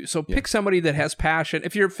dive into. So pick somebody that has passion.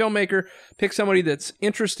 If you're a filmmaker, pick somebody that's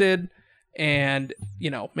interested, and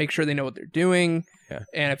make sure they know what they're doing. Yeah.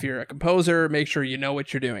 And if you're a composer, make sure you know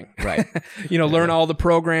what you're doing. Right. Learn all the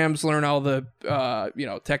programs, learn all the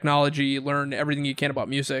technology, learn everything you can about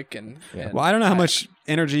music. And Well, I don't know how much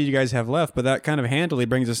energy you guys have left, but that kind of handily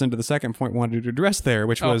brings us into the second point we wanted to address there,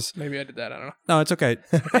 which was maybe I did that. I don't know. no, it's okay.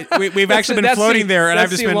 We've actually been That's floating the- there, and that's I've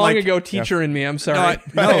just the been long like, ago teacher in me. I'm no, sorry.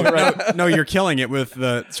 no, you're killing it with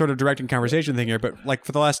the sort of directing conversation thing here. But like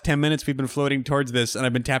for the last 10 minutes, we've been floating towards this, and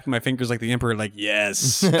I've been tapping my fingers like the emperor, like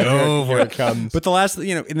yes, go for Here it. it comes. But the last,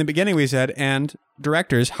 in the beginning we said, and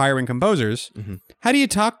directors hiring composers. Mm-hmm. How do you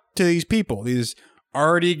talk to these people, these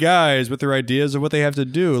arty guys with their ideas of what they have to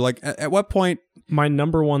do? Like, at what point? My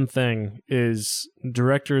number one thing is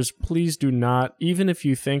directors, please do not, even if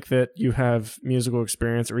you think that you have musical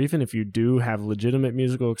experience, or even if you do have legitimate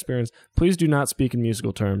musical experience, please do not speak in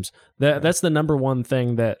musical terms. That's the number one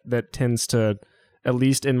thing that tends to, at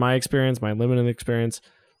least in my experience, my limited experience,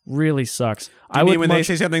 really sucks. I mean, when they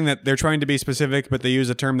say something that they're trying to be specific, but they use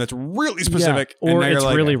a term that's really specific, yeah, and or now you're it's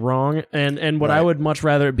like, really wrong. And what I Right. would much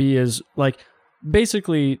rather it be is like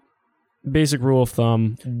basically basic rule of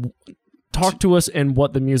thumb. Talk to us and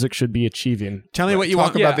what the music should be achieving. tell me what you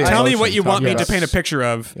Talk want. about the tell me emotion, what you talk want me about- to paint a picture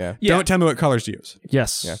of. Yeah. Yeah. Don't tell me what colors to use.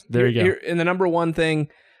 Yes, Yeah. there you go. And the number one thing,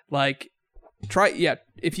 like,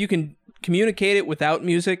 if you can communicate it without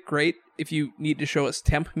music, great. If you need to show us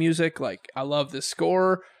temp music, like I love this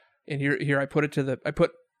score, and here I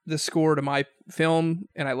put the score to my film,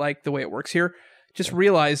 and I like the way it works here. Just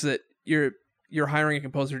realize that you're hiring a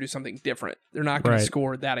composer to do something different. They're not going Right. to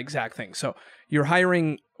score that exact thing. So you're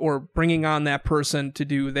hiring or bringing on that person to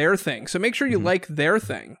do their thing. So make sure you like their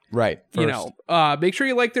thing. Right. First. Make sure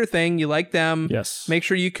you like their thing. You like them. Yes. Make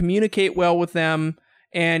sure you communicate well with them,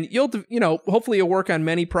 and hopefully you'll work on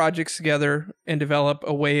many projects together and develop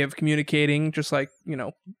a way of communicating, just like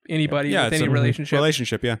anybody with it's any a relationship.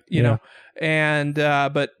 Relationship, yeah. You know, and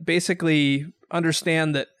but basically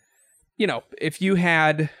understand that if you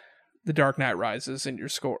had The Dark Knight Rises in your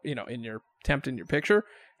score, in your temp in your picture,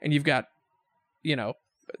 and you've got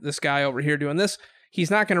this guy over here doing this, he's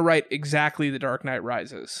not going to write exactly The Dark Knight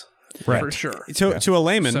Rises. Right. For sure. To a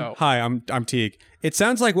layman, So- hi, I'm Teague. It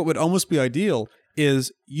sounds like what would almost be ideal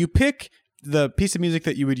is you pick the piece of music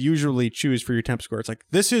that you would usually choose for your temp score. It's like,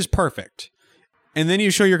 this is perfect. and then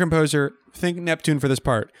you show your composer, think Neptune for this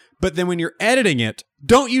part. But then when you're editing it,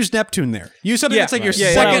 don't use Neptune there. Use something Yeah, that's like your right.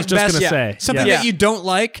 Yeah, What I was second just best. gonna say. Something Yeah. that you don't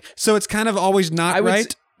like, so it's kind of always not I would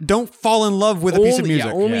right. Don't fall in love with a piece of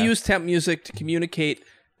music. Only Yeah. use temp music to communicate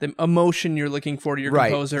the emotion you're looking for to your Right.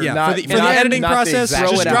 composer. Yeah, Not- for the not- editing not the process, exact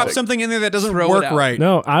just Throw it drop out. something in there that doesn't Throw it work out. right.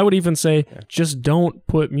 No, I would even say just don't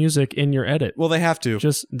put music in your edit. Well, they have to.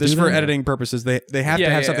 Just for do that. editing purposes, they have to Yeah,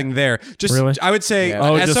 have yeah, something there. Just Really? I would say, Yeah.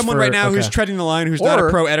 Oh, as just someone for- right now who's okay. treading the line, who's not a Or-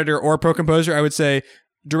 pro editor or pro composer, I would say,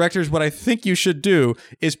 directors, what I think you should do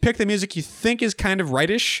is pick the music you think is kind of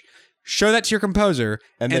rightish. Show that to your composer,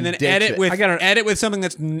 and then then ditch edit it. with I got an- edit with something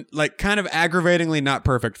that's like kind of aggravatingly not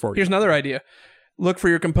perfect for you. Here's another idea. Look for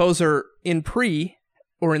your composer in pre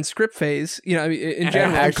or in script phase, in And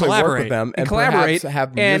general. actually work collaborate. with them and and collaborate perhaps have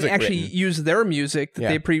and music actually written. use their music that Yeah.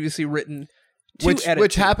 they've previously written to edit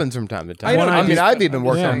which to. happens from time to time. I know, I mean, just- I've even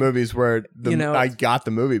worked yeah. on movies where I got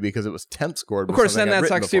the movie because it was temp scored. Of course, then that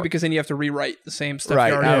sucks too because then you have to rewrite the same stuff. Right.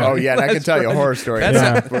 You already Oh, yeah. And I can That's tell you a right. horror story.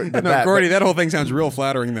 That's about no, that. Gordy, that whole thing sounds real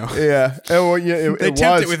flattering, though. Yeah. Well, yeah, it They was.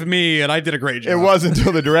 temped it with me, and I did a great job. It was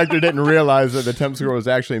until the director didn't realize that the temp score was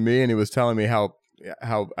actually me, and he was telling me how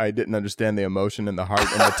I didn't understand the emotion and the heart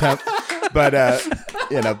and the temp. But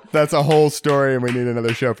that's a whole story, and we need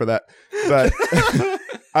another show for that. But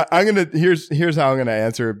here's how I'm gonna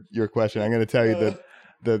answer your question. I'm gonna tell you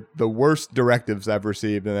the worst directives I've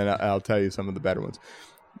received, and then I'll tell you some of the better ones.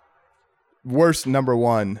 Worst number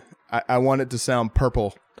one. I want it to sound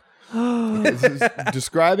purple.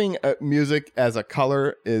 Describing music as a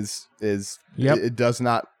color is Yep. it does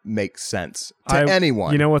not make sense to I-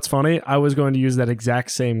 anyone. You know what's funny? I was going to use that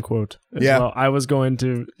exact same quote as Yeah. well. I was going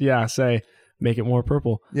to say make it more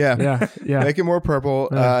purple. yeah. Yeah. Make it more purple.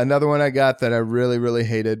 Yeah. Another one I got that I really, really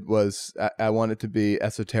hated was I want it to be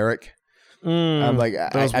esoteric. I'm like,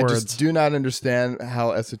 those I words. just do not understand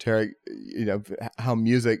how esoteric, how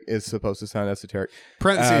music is supposed to sound esoteric.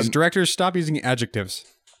 Parentheses, directors, stop using adjectives.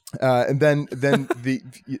 And then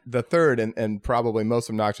the third and probably most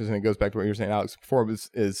obnoxious, and it goes back to what you were saying, Alex, before,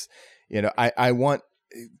 is I want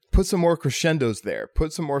put some more crescendos there,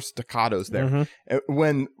 put some more staccatos there. Mm-hmm.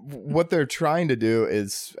 When what they're trying to do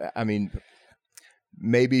is,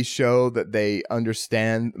 maybe show that they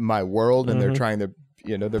understand my world and they're trying to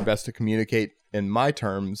their best to communicate in my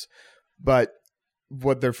terms, but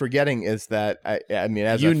what they're forgetting is that I mean,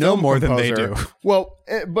 as You a know film more than composer, they do. Well,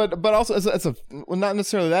 but also as a not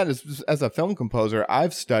necessarily that as a film composer,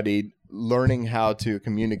 I've studied learning how to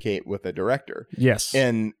communicate with a director Yes.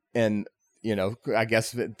 in I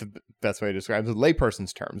guess the best way to describe it is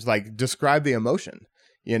layperson's terms. Like describe the emotion.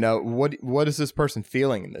 What is this person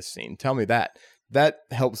feeling in this scene? Tell me that. That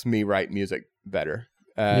helps me write music better.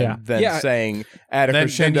 Than saying add a Then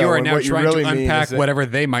crescendo. you are and now what you trying really to mean unpack is that- whatever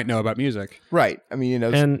they might know about music. Right. I mean,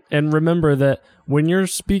 and remember that when you're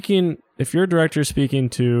speaking, if you're a director speaking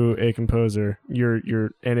to a composer,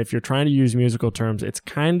 and if you're trying to use musical terms, it's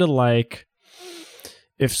kind of like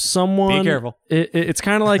if someone Be careful. It's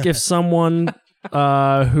kind of like if someone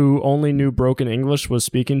who only knew broken English was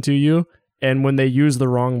speaking to you, and when they use the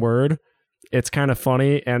wrong word, it's kind of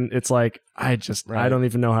funny, and it's like I don't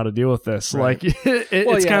even know how to deal with this. Right. Like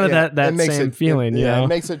it's kind of that It makes same feeling, you know. It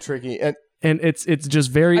makes it tricky. And And it's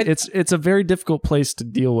just very it's a very difficult place to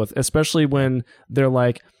deal with, especially when they're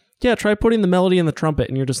like, yeah, try putting the melody in the trumpet,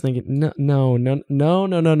 and you're just thinking, no,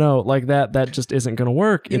 like that just isn't gonna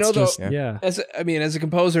work. You It's know, though, just yeah. As a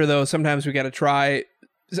composer, though, sometimes we got to try.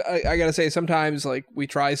 I got to say, sometimes like we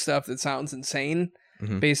try stuff that sounds insane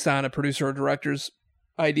based on a producer or director's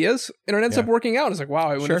ideas, and it ends up working out. It's like, wow,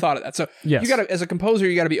 I wouldn't have thought of that. So Yes. you got to, as a composer,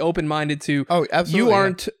 you got to be open minded to. oh, absolutely. You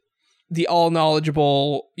aren't the all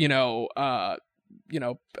knowledgeable. I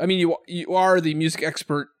mean, you are the music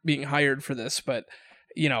expert being hired for this, but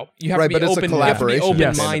you have Right, to be but it's a open. You have to be collaboration at the open end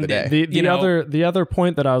of the minded. day. The other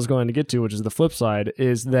point that I was going to get to, which is the flip side,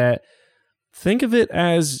 is that think of it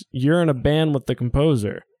as you're in a band with the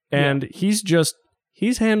composer, and he's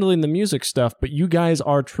handling the music stuff, but you guys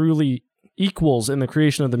are truly equals in the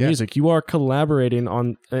creation of the music. You are collaborating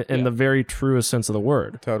on in the very truest sense of the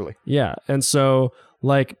word. Totally. Yeah. And so,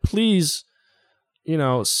 like, please,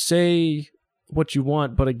 say what you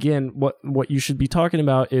want, but again, what you should be talking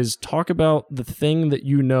about is talk about the thing that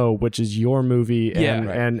you know, which is your movie and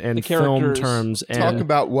right. and The film characters. terms. And Talk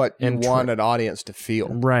about what you and want an audience to feel.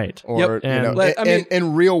 right. Or, And-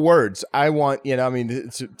 in real words, I want,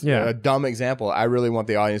 it's Yeah. a dumb example. I really want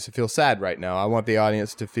the audience to feel sad right now. I want the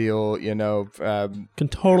audience to feel, Can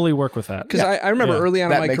totally work with that. Because I remember early on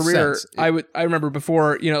in That my makes career, sense. I remember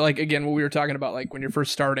before, like again, what we were talking about, like when you're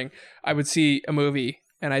first starting, I would see a movie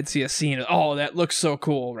and I'd see a scene. Oh, that looks so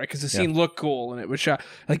cool, right? Because the scene looked cool and it was shot.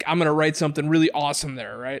 Like, I'm gonna write something really awesome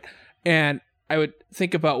there, right? And I would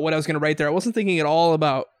think about what I was gonna write there. I wasn't thinking at all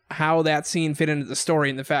about how that scene fit into the story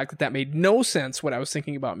and the fact that made no sense what I was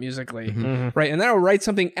thinking about musically, right? And then I would write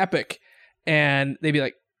something epic, and they'd be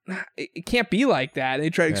like, nah, it can't be like that. And they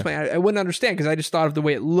try to explain. I wouldn't understand because I just thought of the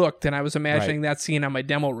way it looked, and I was imagining that scene on my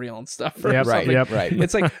demo reel and stuff. Or Yep, something. right.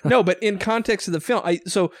 It's like, no, but in context of the film, I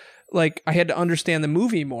had to understand the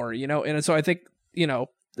movie more, and so I think, the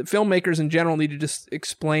filmmakers in general need to just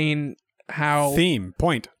explain how Theme,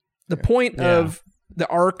 point. the point of the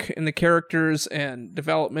arc and the characters and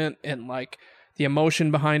development and like the emotion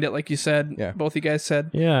behind it, like you said, both you guys said.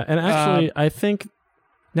 Yeah, and actually, I think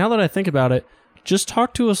now that I think about it, just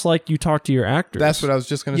talk to us like you talk to your actors. That's what I was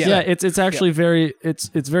just going to say. Yeah, it's actually very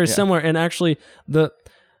very similar, and actually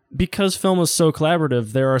because film is so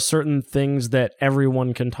collaborative, there are certain things that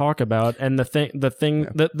everyone can talk about, and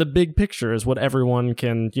the big picture is what everyone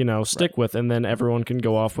can stick with, and then everyone can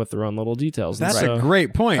go off with their own little details. That's And so, a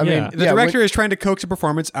great point. I mean, the director is trying to coax a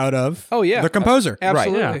performance out of the composer.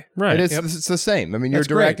 Absolutely. yeah, right. And it's the same. I mean, you're That's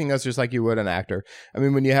great. directing us just like you would an actor. I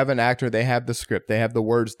mean, when you have an actor, they have the script, they have the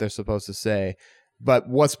words they're supposed to say. But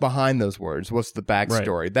what's behind those words? What's the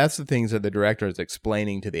backstory? Right. That's the things that the director is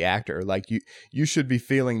explaining to the actor. Like you should be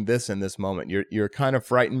feeling this in this moment. You're kind of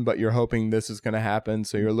frightened, but you're hoping this is going to happen,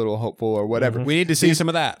 so you're a little hopeful or whatever. We need to see some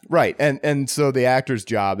of that. Right. And so the actor's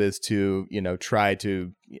job is to try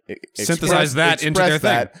to synthesize that into their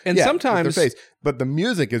thing. And with sometimes their face. But the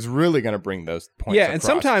music is really going to bring those points. Yeah, across. and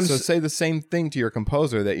sometimes so say the same thing to your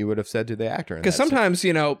composer that you would have said to the actor. Because sometimes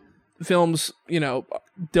films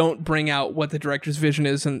don't bring out what the director's vision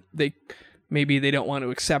is, and maybe they don't want to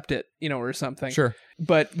accept it, or something. Sure.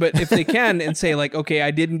 But if they can and say like, okay, I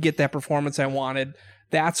didn't get that performance I wanted,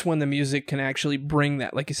 that's when the music can actually bring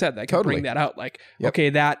that, like you said, that can bring that out. Like, okay,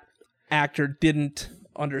 that actor didn't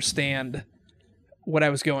understand what I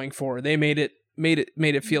was going for. They made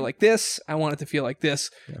it feel like this. I want it to feel like this.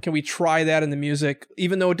 Yeah. Can we try that in the music?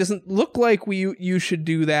 Even though it doesn't look like you should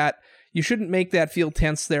do that. You shouldn't make that feel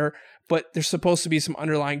tense there, but there's supposed to be some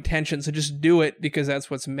underlying tension, so just do it because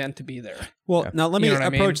that's what's meant to be there. Well, now let me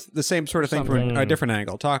approach the same sort of thing from a different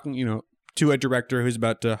angle. Talking, to a director who's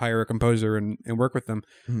about to hire a composer and work with them.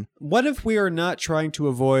 Mm-hmm. What if we are not trying to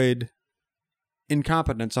avoid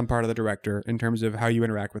incompetence on part of the director in terms of how you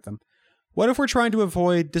interact with them? What if we're trying to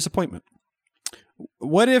avoid disappointment?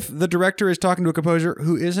 What if the director is talking to a composer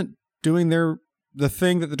who isn't doing the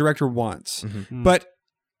thing that the director wants, but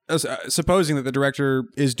supposing that the director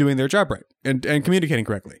is doing their job right and communicating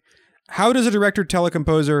correctly? How does a director tell a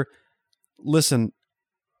composer, listen,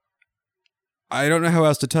 I don't know how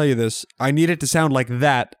else to tell you this. I need it to sound like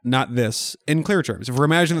that, not this, in clear terms. If we're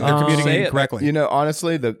imagining that they're communicating correctly.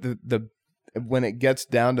 Honestly, the when it gets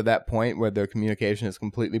down to that point where their communication is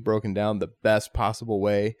completely broken down, the best possible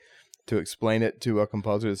way to explain it to a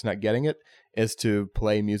composer that's not getting it is to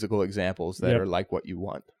play musical examples that are like what you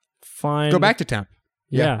want. Fine. Go back to temp.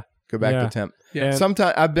 Yeah. Go back to temp. Yeah.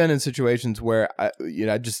 Sometimes I've been in situations where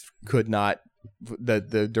I just could not.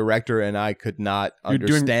 The director and I could not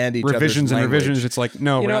understand each other's revisions and language. It's like,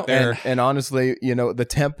 no, we're not there. And honestly, the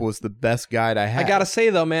temp was the best guide I had. I gotta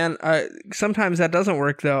say though, man, sometimes that doesn't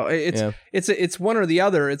work though. It's one or the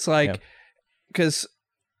other. It's like, because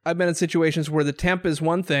I've been in situations where the temp is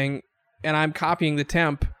one thing and I'm copying the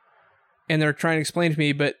temp and they're trying to explain to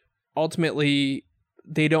me, but ultimately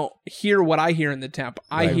they don't hear what I hear in the temp.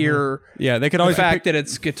 I hear they could always the fact that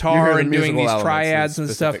it's guitar and doing these triads and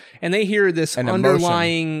stuff, and they hear this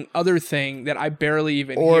underlying other thing that I barely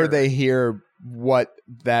even hear. Or they hear what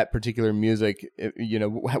that particular music,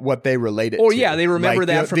 what they relate it to. Or they remember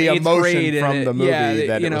that from the 8th emotion grade from the movie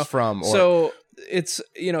that it was from. So it's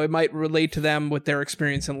it might relate to them with their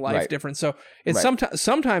experience in life different. So it's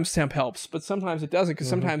sometimes temp helps, but sometimes it doesn't, because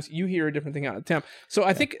sometimes you hear a different thing out of temp. So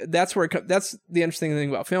I think that's where that's the interesting thing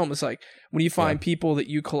about film is like when you find people that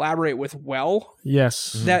you collaborate with well.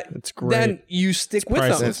 Yes, it's great. Then you stick with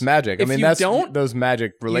them. It's magic. If that's don't, those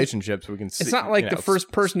magic relationships we can see. It's not like the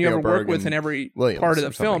first person you ever work with in every part of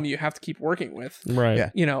the film you have to keep working with.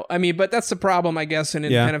 Right. Yeah. But that's the problem, I guess, in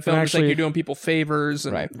independent film. It's like you're doing people favors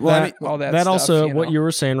and all that stuff. That also, what you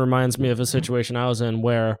were saying reminds me of a situation I was in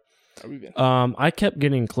where I kept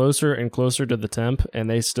getting closer and closer to the temp and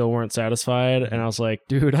they still weren't satisfied, and I was like,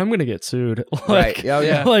 dude, I'm gonna get sued. Like,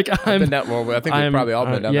 like I think we've probably all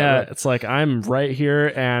been down that road. It's like I'm right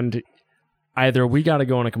here, and either we got to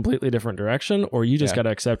go in a completely different direction, or you just got to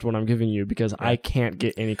accept what I'm giving you, because I can't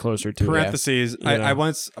get any closer to Parentheses, I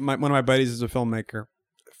once, one of my buddies is a filmmaker.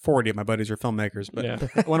 40 of my buddies are filmmakers,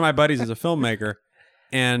 but one of my buddies is a filmmaker,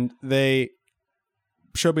 and they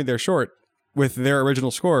showed me their short with their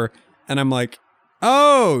original score, and I'm like,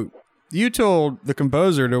 oh, you told the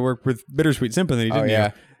composer to work with Bittersweet Symphony, didn't you?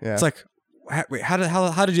 Yeah. It's like, wait, how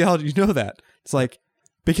did you know that? It's like,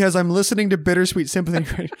 because I'm listening to Bittersweet Symphony.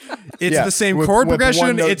 It's Yeah, the same with chord one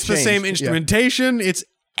progression. note It's the same change. Yeah. instrumentation. It's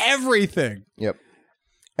everything. Yep.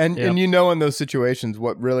 And Yep. and you know, in those situations,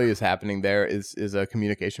 what really is happening there is a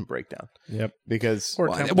communication breakdown, Yep. because Or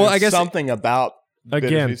there's tempo. I guess something about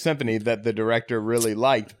Again. Bittersweet Symphony that the director really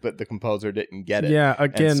liked, but the composer didn't get it. Yeah,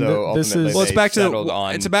 again, And so this ultimately is- Well, it's they back to settled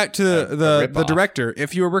on it's back to a the ripoff. director.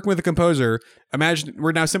 If you were working with a composer, imagine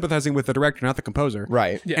we're now sympathizing with the director, not the composer.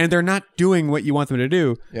 Right. Yeah. And they're not doing what you want them to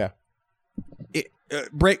do. Yeah.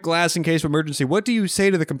 Break glass in case of emergency. What do you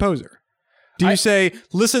say to the composer? Do you say,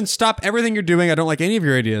 listen, stop everything you're doing. I don't like any of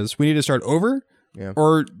your ideas. We need to start over? Yeah.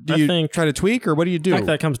 Or do I you think- try to tweak, or what do you do? I think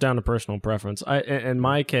that comes down to personal preference. In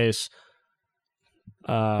my case,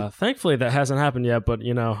 thankfully that hasn't happened yet, but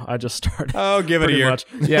I just started. Oh, give it a pretty year. much.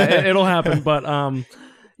 Yeah, it'll happen. But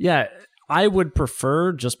yeah, I would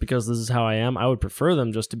prefer, just because this is how I am, I would prefer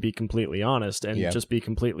them just to be completely honest and Yeah. just be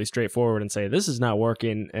completely straightforward and say, this is not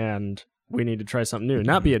working and we need to try something new.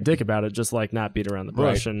 Not be a dick about it, just like not beat around the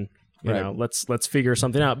bush Right. and Right. let's figure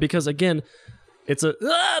something out. Because again, it's a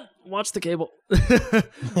watch the cable.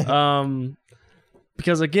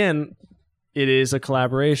 Because again, it is a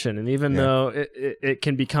collaboration, and even though it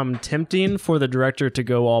can become tempting for the director to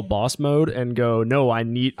go all boss mode and go, no,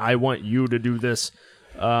 I want you to do this.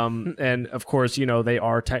 And of course, they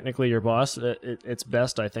are technically your boss. It's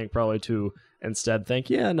best, I think, probably to instead think,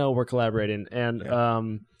 yeah, no, we're collaborating.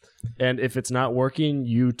 And if it's not working,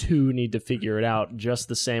 you too need to figure it out, just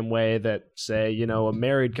the same way that, say, a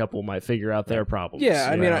married couple might figure out their problems. Yeah,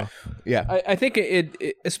 I you mean, know? I think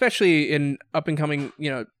it especially in up and coming,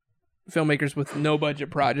 filmmakers with no budget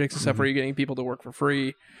projects and stuff where you're getting people to work for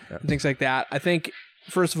free and things like that. I think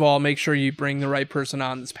first of all, make sure you bring the right person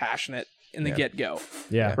on that's passionate in the get go.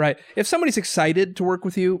 Yeah. Right. If somebody's excited to work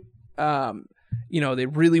with you, they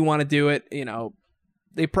really want to do it.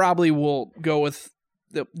 They probably will go with.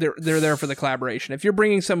 They're there for the collaboration. If you're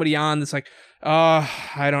bringing somebody on that's like,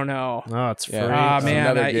 I don't know. Oh, it's free. Yeah.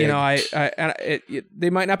 Man, another gig. they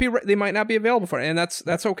might not be available for it, and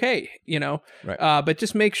that's okay, Right. But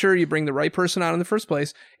just make sure you bring the right person on in the first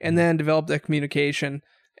place, and then develop that communication.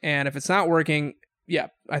 And if it's not working, yeah,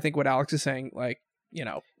 I think what Alex is saying, like,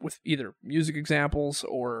 with either music examples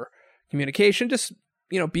or communication, just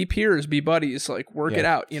be peers, be buddies, like work it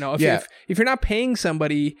out. If you're not paying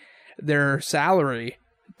somebody their salary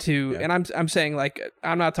to, and I'm saying, like,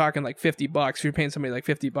 I'm not talking like $50. If you're paying somebody like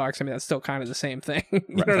 $50, I mean, that's still kind of the same thing. You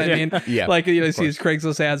know what I mean? Yeah. Like, see these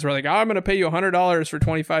Craigslist ads where like, I'm going to pay you $100 for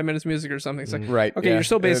 25 minutes music or something. It's like, Right. okay, yeah. you're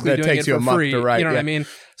still basically That doing takes it you for a month free. to write, You know what I yeah. mean?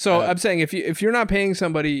 So I'm saying if you're not paying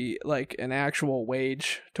somebody like an actual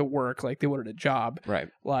wage to work like they would at a job, Right.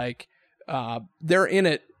 like they're in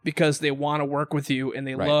it because they want to work with you and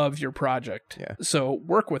they Right. love your project. Yeah. So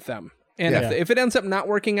work with them. And Yeah. if it ends up not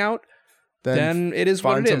working out, then it is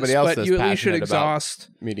what find it is. somebody else But that's you at least should passionate about exhaust.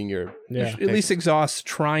 meeting your You should at least exhaust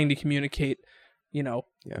trying to communicate. Yeah.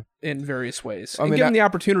 In various ways, I and mean, give them the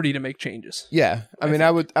opportunity to make changes. Yeah, I mean, I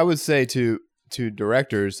would say to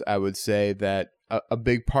directors, I would say that a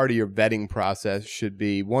big part of your vetting process should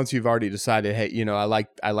be, once you've already decided, hey,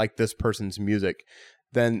 I like this person's music,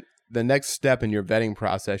 then the next step in your vetting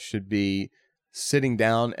process should be sitting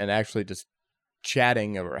down and actually just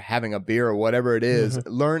chatting or having a beer or whatever it is.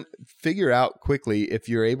 Figure out quickly if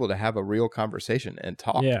you're able to have a real conversation and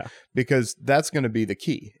talk. Yeah. Because that's going to be the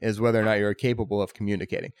key, is whether or not you're capable of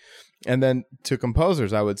communicating. And then to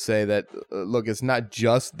composers, I would say that, look, it's not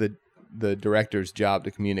just the director's job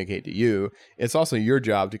to communicate to you. It's also your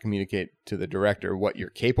job to communicate to the director what you're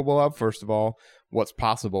capable of, first of all, what's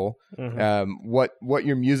possible, what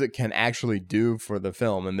your music can actually do for the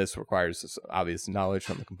film. And this requires this obvious knowledge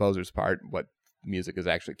from the composer's part, what music is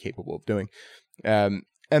actually capable of doing. And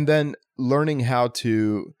then learning how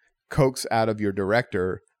to coax out of your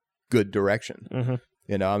director good direction.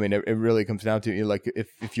 I mean, it really comes down to, like,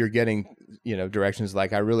 if you're getting, directions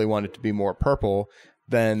like, I really want it to be more purple,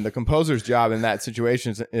 then the composer's job in that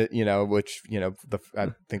situation is, which, I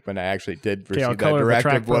think when I actually did receive that color the track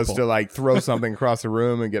directive was purple. to, like, throw something across the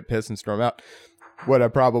room and get pissed and storm out. What I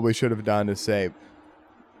probably should have done is say,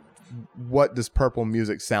 what does purple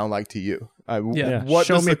music sound like to you? What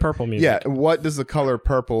Show does me the- purple music. Yeah, what does the color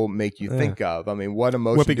purple make you think of? I mean, what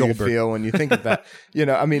emotion Whoopi do you Goldberg. feel when you think of that?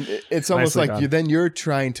 I mean, it's almost Nicely like done. you're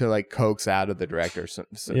trying to, like, coax out of the director some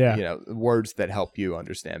words that help you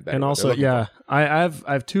understand better. And what also, they're looking for. I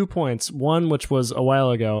have 2 points. One, which was a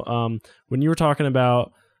while ago, when you were talking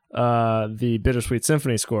about the Bittersweet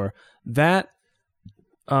Symphony score, that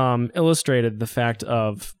illustrated the fact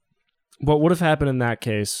of what would have happened in that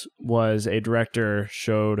case was a director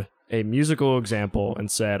showed a musical example and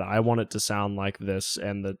said, I want it to sound like this,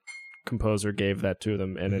 and the composer gave that to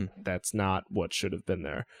them, and that's not what should have been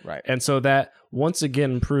there. Right. And so that once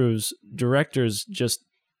again proves directors, just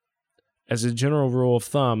as a general rule of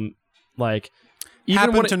thumb, like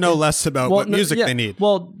happen to know less about what music they need.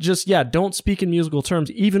 Well, just don't speak in musical terms.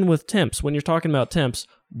 Even with temps, when you're talking about temps,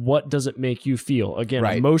 what does it make you feel? Again,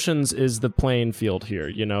 emotions is the playing field here.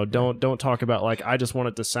 You know, don't talk about like I just want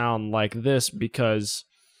it to sound like this, because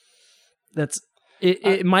that's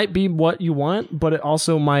it might be what you want, but it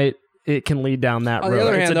also it can lead down that road. On the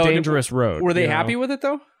other It's hand, a though, dangerous road. Were they happy with it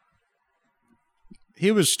though?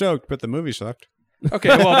 He was stoked, but the movie sucked. Okay,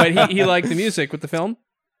 well, but he liked the music with the film.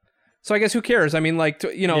 So I guess who cares? I mean, like,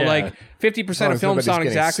 like 50% of films nobody's sound getting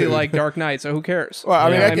exactly sued. like Dark Knight, so who cares? Well, I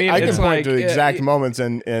mean, I can it's point to like, exact moments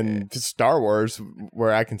in Star Wars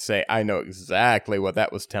where I can say I know exactly what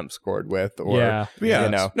that was temp scored with, or you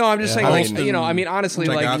know. No, I'm just saying, I like, mean, I mean, honestly,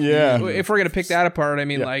 like, if we're gonna pick that apart, I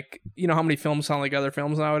mean, like, you know how many films sound like other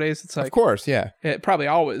films nowadays? It's like, of course, yeah, it probably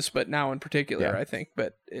always, but now in particular, I think.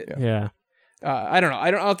 But I don't know. I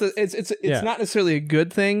don't know. It's not necessarily a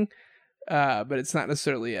good thing, but it's not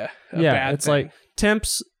necessarily a bad it's thing. like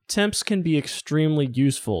temps can be extremely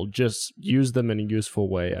useful. Just use them in a useful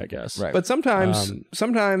way, I guess. right. But sometimes,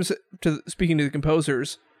 speaking to the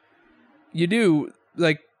composers, you do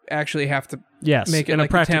like actually have to make it in like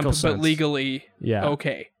a practical temp, sense, but legally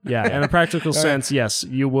okay. Yeah, in a practical sense, yes,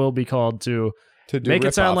 you will be called to do make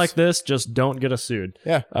it sound rip-offs. like this. Just don't get us sued.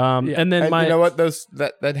 Yeah. And then you know what?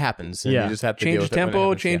 That happens. And Yeah. you just have to Change deal the with it when it tempo,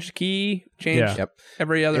 happens, change the key, change Yeah.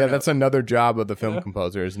 every other. Yeah, note. that's another job of the film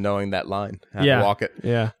composer, is knowing that line, how to walk it.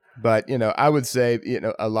 Yeah. But I would say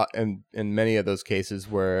a lot in many of those cases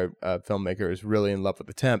where a filmmaker is really in love with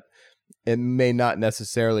the temp, it may not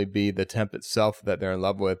necessarily be the temp itself that they're in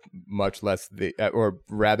love with, much less or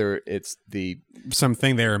rather it's the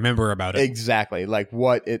Something they remember about it. exactly like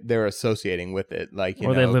what they're associating with it, like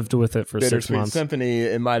Or they lived with it for 6 Bittersweet months. Symphony.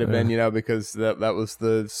 It might have been because that was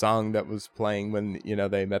the song that was playing when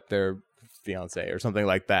they met their fiance or something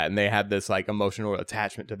like that, and they had this like emotional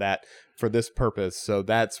attachment to that for this purpose, so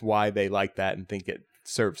that's why they like that and think it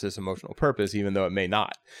serves this emotional purpose, even though it may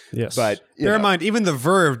not. Yes. But Bear in mind, even the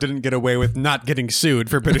Verve didn't get away with not getting sued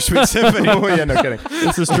for Bittersweet Symphony. oh yeah, no kidding.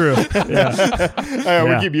 This is true.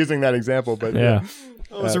 Yeah. We keep using that example, but Yeah.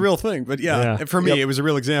 It was a real thing, but for me, it was a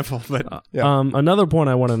real example. But Another point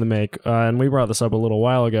I wanted to make, and we brought this up a little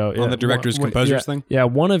while ago, on the directors composers thing. Yeah,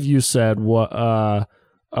 one of you said what,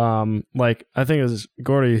 like I think it was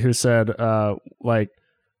Gordy who said, like,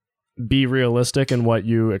 be realistic in what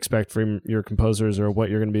you expect from your composers or what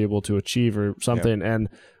you're going to be able to achieve or something. And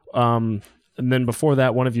then before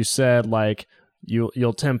that, one of you said like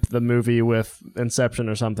you'll temp the movie with Inception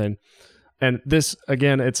or something. And this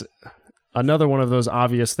again, it's another one of those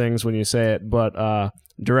obvious things when you say it, but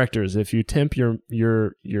directors, if you temp your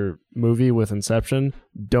movie with Inception,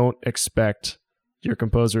 don't expect your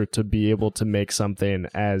composer to be able to make something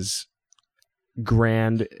as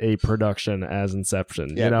grand a production as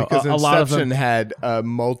Inception. yeah, because a lot of Inception them had a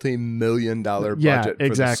multi-million-dollar budget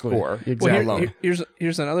for the score. Exactly. Well,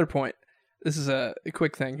 here's another point. This is a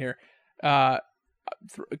quick thing here.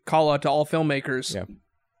 Call out to all filmmakers. Yeah.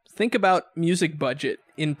 Think about music budget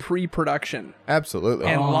in pre-production Absolutely.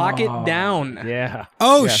 and lock it down. Yeah.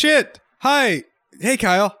 Oh Yeah. shit! Hi, hey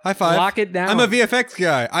Kyle, high five. Lock it down. I'm a VFX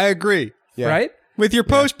guy. I agree Yeah. Right? with your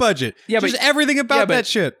post budget. Yeah, just but- everything about yeah, but- that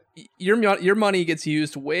shit. Your money gets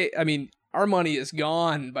used our money is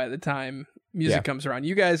gone by the time music Yeah. comes around.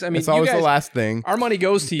 You guys, It's always you guys, the last thing. our money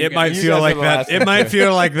goes to you. It might guys. You feel guys like are the that. last It might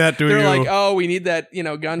feel like that to They're you. like, oh, we need that,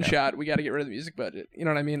 gunshot. We got to get rid of the music budget. You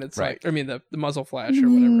know what I mean? It's Right. like, the muzzle flash or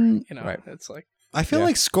whatever. Right. It's like, I feel Yeah.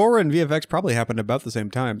 like score and VFX probably happened about the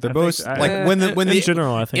same time. They're I both think- like when in the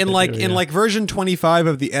general, I think in they like do, in yeah. like version 25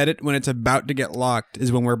 of the edit when it's about to get locked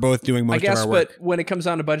is when we're both doing most I guess, of our work. but when it comes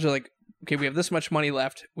down to budget, like, okay, we have this much money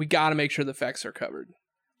left. We got to make sure the effects are covered.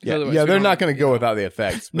 Yeah, Otherwise, yeah, we they're don't- not going to go without the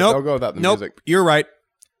effects. But Nope. They'll go without the Nope, music. you're right.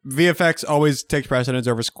 VFX always takes precedence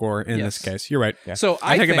over score in Yes. this case. You're right. Yeah. So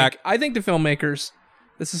I take it think, back. I think the filmmakers,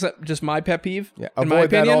 this is just my pet peeve. Yeah, in my avoid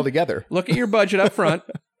that opinion, altogether. Look at your budget up front,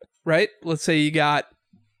 right? Let's say you got,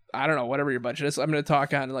 I don't know, whatever your budget is. I'm going to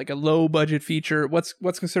talk on like a low budget feature. What's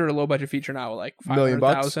considered a low budget feature now? Like $1 million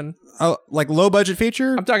bucks? 500,000. Oh, like low budget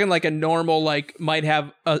feature. I'm talking like a normal, like might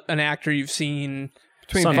have an actor you've seen.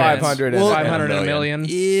 Between Some 500 and, Well, 500 and a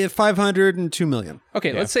million. 500 and 2 million.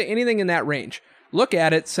 Okay, Yeah. let's say anything in that range. Look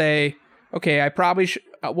at it, say, okay, I probably should.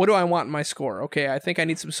 what do I want in my score? Okay, I think I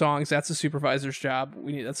need some songs. That's the supervisor's job.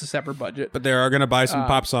 That's a separate budget. But they are going to buy some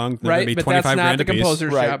pop songs. They're Right, gonna be but 25 that's not grand the a piece.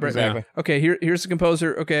 composer's Right, job. Right? exactly. Okay, here's the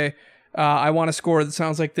composer. Okay, I want a score that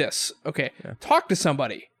sounds like this. Okay, talk to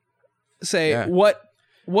somebody. Say what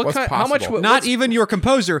What's kind? How much? possible? Not even your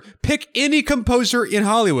composer. Pick any composer in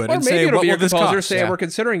Hollywood Or and maybe say, it'll what be will your this composer. cost? Say we're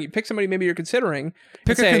considering. You pick somebody. Maybe you're considering.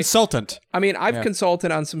 Pick and a say, consultant. I mean, I've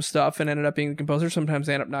consulted on some stuff and ended up being the composer. Sometimes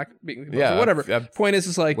I end up not being the composer. Yeah, Whatever. I've Point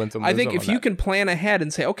is like, won some, I lose think some if on you that. can plan ahead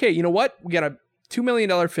and say, okay, you know what, we got a $2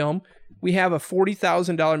 million film. We have a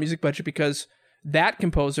 $40,000 music budget because that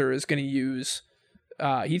composer is going to use.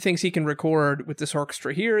 He thinks he can record with this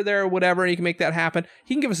orchestra here, or there, whatever, and he can make that happen.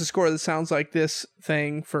 He can give us a score that sounds like this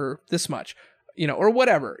thing for this much, or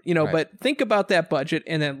whatever, Right. But think about that budget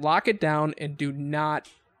and then lock it down and do not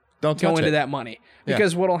Don't go touch into it. that money. Yeah.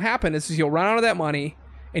 Because what'll happen is you'll run out of that money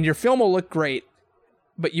and your film will look great,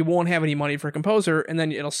 but you won't have any money for a composer and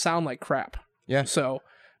then it'll sound like crap. Yeah. So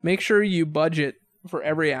make sure you budget for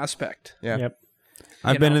every aspect. Yeah. Yep.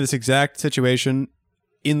 I've been in this exact situation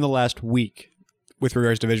in the last week with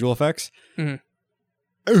regards to visual effects. I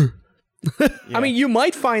mean, you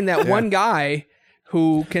might find that one guy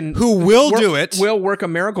who will do it. will work a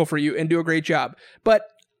miracle for you and do a great job. But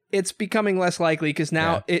it's becoming less likely because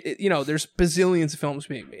now there's bazillions of films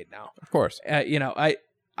being made now. Of course. I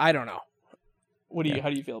don't know. How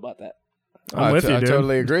do you feel about that? I'm with you, I dude.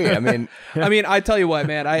 totally agree. I mean, I mean, I tell you what,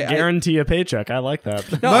 man. I Guarantee a paycheck. I like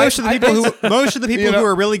that. no, most of the people know- who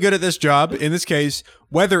are really good at this job, in this case,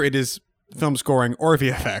 whether it is film scoring or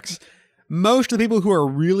VFX, most of the people who are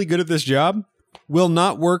really good at this job will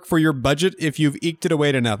not work for your budget if you've eked it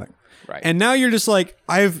away to nothing. Right. And now you're just like,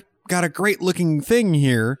 I've got a great looking thing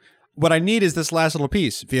here. What I need is this last little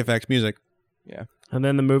piece, VFX music. yeah. And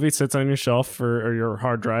then the movie sits on your shelf or your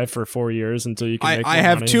hard drive for 4 years until you can make I more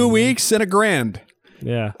have money 2 and- weeks and $1,000.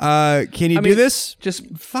 Yeah. Can you do mean, this?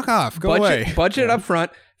 just Fuck off. Go away. budget up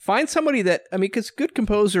front. Find somebody because good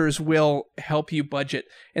composers will help you budget,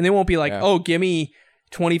 and they won't be like, "Oh, give me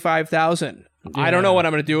 25,000. I don't know what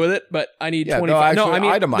I'm going to do with it, but I need Yeah, 25." they'll No, I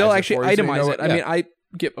mean actually itemize they'll it actually for you so you itemize know it. what- I mean, I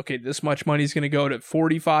get this much money is going to go to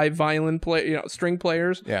 45 violin string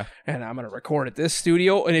players, Yeah. and I'm going to record at this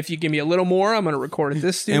studio. And if you give me a little more, I'm going to record at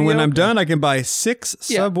this studio. And when I'm done, I can buy 6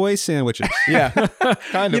 Subway sandwiches. Yeah.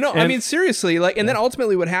 Kind of. I mean, seriously, and then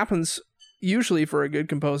ultimately what happens usually for a good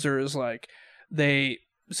composer is like they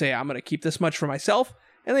say, I'm going to keep this much for myself.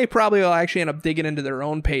 And they probably will actually end up digging into their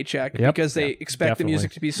own paycheck because they expect definitely. the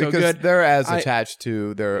music to be so because good. they're as attached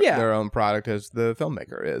to their own product as the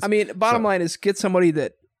filmmaker is. I mean, bottom line is get somebody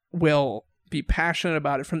that will be passionate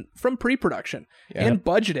about it from pre-production and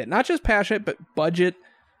budget it. Not just passionate, but budget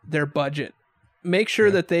their budget. Make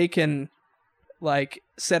sure that they can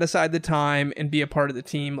set aside the time and be a part of the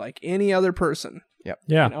team like any other person.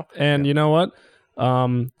 Yeah. And you know what?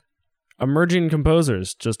 Emerging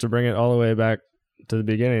composers, just to bring it all the way back to the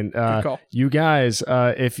beginning. Good call. You guys,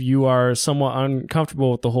 if you are somewhat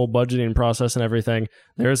uncomfortable with the whole budgeting process and everything,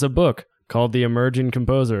 there's a book called The Emerging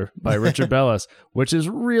Composer by Richard Bellis, which is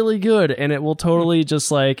really good. And it will totally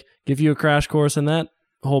just give you a crash course in that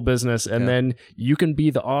whole business. And then you can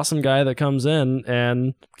be the awesome guy that comes in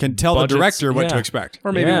and Can tell the Budgets, director what to yeah. expect.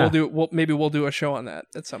 Or maybe Yeah. we'll do a show on that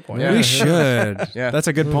at some point. Yeah. We should. Yeah. That's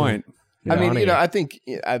a good point. I mean, honey. I think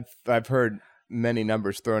I've heard many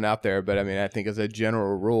numbers thrown out there, but I mean, I think as a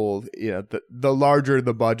general rule, the larger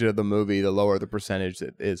the budget of the movie, the lower the percentage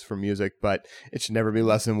it is for music, but it should never be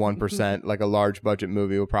less than 1%. Like a large budget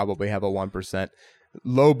movie will probably have a 1%.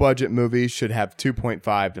 Low budget movies should have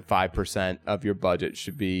 2.5 to 5% of your budget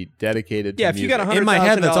should be dedicated to Yeah, if you got music. In my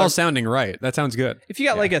head, that's all $100,000 sounding right. That sounds good. If you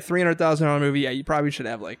got like a $300,000 movie, you probably should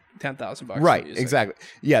have like $10,000. Right, for music. exactly.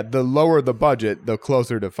 Yeah, the lower the budget, the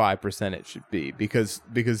closer to 5% it should be because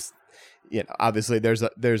obviously there's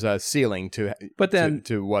a ceiling to But then-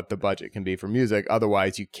 to what the budget can be for music.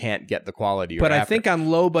 Otherwise, you can't get the quality. But you're I after. think on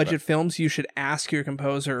low budget films, you should ask your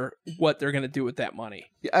composer what they're going to do with that money.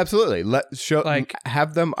 Yeah, absolutely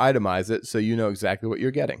have them itemize it so you know exactly what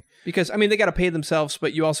you're getting. Because I mean, they got to pay themselves,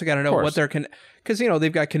 but you also got to know course. what they're because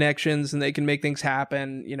they've got connections and they can make things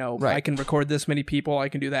happen. Right. I can record this many people, I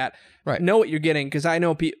can do that. Right. Know what you're getting because I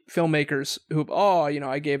know filmmakers who,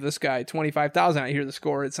 I gave this guy $25,000. I hear the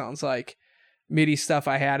score, it sounds like MIDI stuff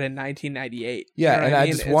I had in 1998. Yeah, You know and what I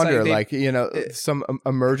mean? just It's wonder, some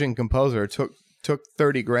emerging composer took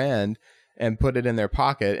 $30,000 and put it in their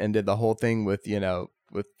pocket and did the whole thing with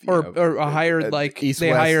or hired East they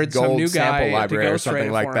West hired some Gold new guy sample to library or ghostwrite something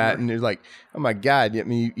it like for that, him. and you're like, oh my god, I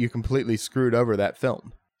mean, you completely screwed over that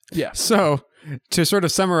film. Yeah. So, to sort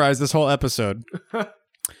of summarize this whole episode,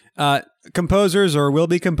 Composers or will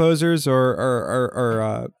be composers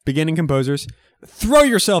or beginning composers, throw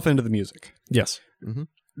yourself into the music. Yes.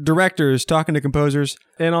 Directors talking to composers.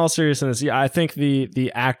 In all seriousness, yeah, I think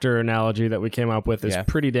the actor analogy that we came up with is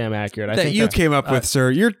pretty damn accurate. I That think you came up with,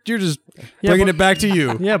 sir. You're just bringing it back to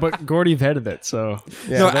you. Yeah, but Gordy vetted it, so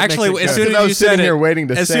No, actually, as soon Because as I you was said sitting it, here waiting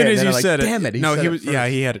to as say soon it, as and you I'm like, said it, damn it, he no, said he it was. first. Yeah,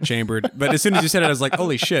 he had it chambered. But as soon as you said it, I was like,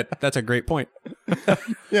 holy shit, that's a great point.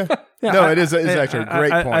 Yeah. No, it is. It's actually a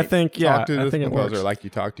great point. I think, yeah, Talk to I the think it composer works. like you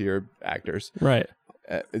talk to your actors. Right.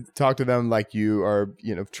 Talk to them like you are,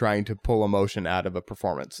 trying to pull emotion out of a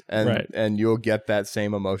performance, and you'll get that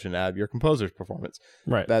same emotion out of your composer's performance.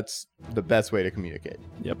 Right. That's the best way to communicate.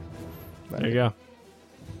 Yep. There you go.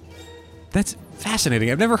 That's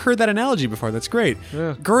fascinating. I've never heard that analogy before. That's great.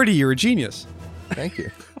 Yeah. Gordy, you're a genius. Thank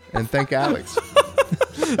you, and thank Alex.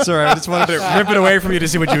 Sorry, I just wanted to rip it away from you to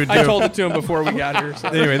see what you would do. I told it to him before we got here. So.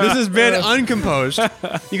 Anyway, this has been Uncomposed.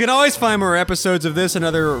 You can always find more episodes of this and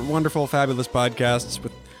other wonderful, fabulous podcasts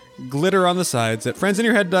with glitter on the sides at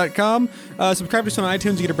friendsinyourhead.com. Subscribe to us on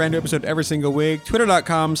iTunes. You get a brand new episode every single week.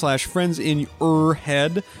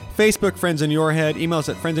 Twitter.com/friendsinyourhead. Facebook, Friends in Your Head. Email us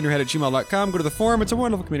at friendsinyourhead@gmail.com. Go to the forum. It's a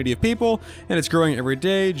wonderful community of people, and it's growing every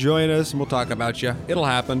day. Join us, and we'll talk about you. It'll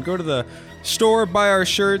happen. Go to the store, buy our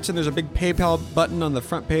shirts, and there's a big PayPal button on the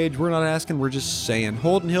front page. We're not asking, we're just saying.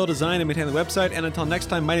 Holden Hill design and maintain the website. And until next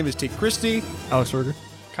time, my name is T. Christie. Alex Berger.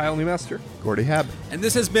 Kyle Newmaster. Gordy Hab. And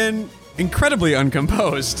this has been incredibly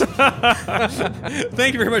uncomposed.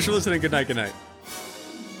 Thank you very much for listening. Good night. Good night.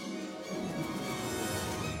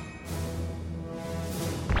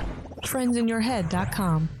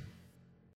 friendsinyourhead.com.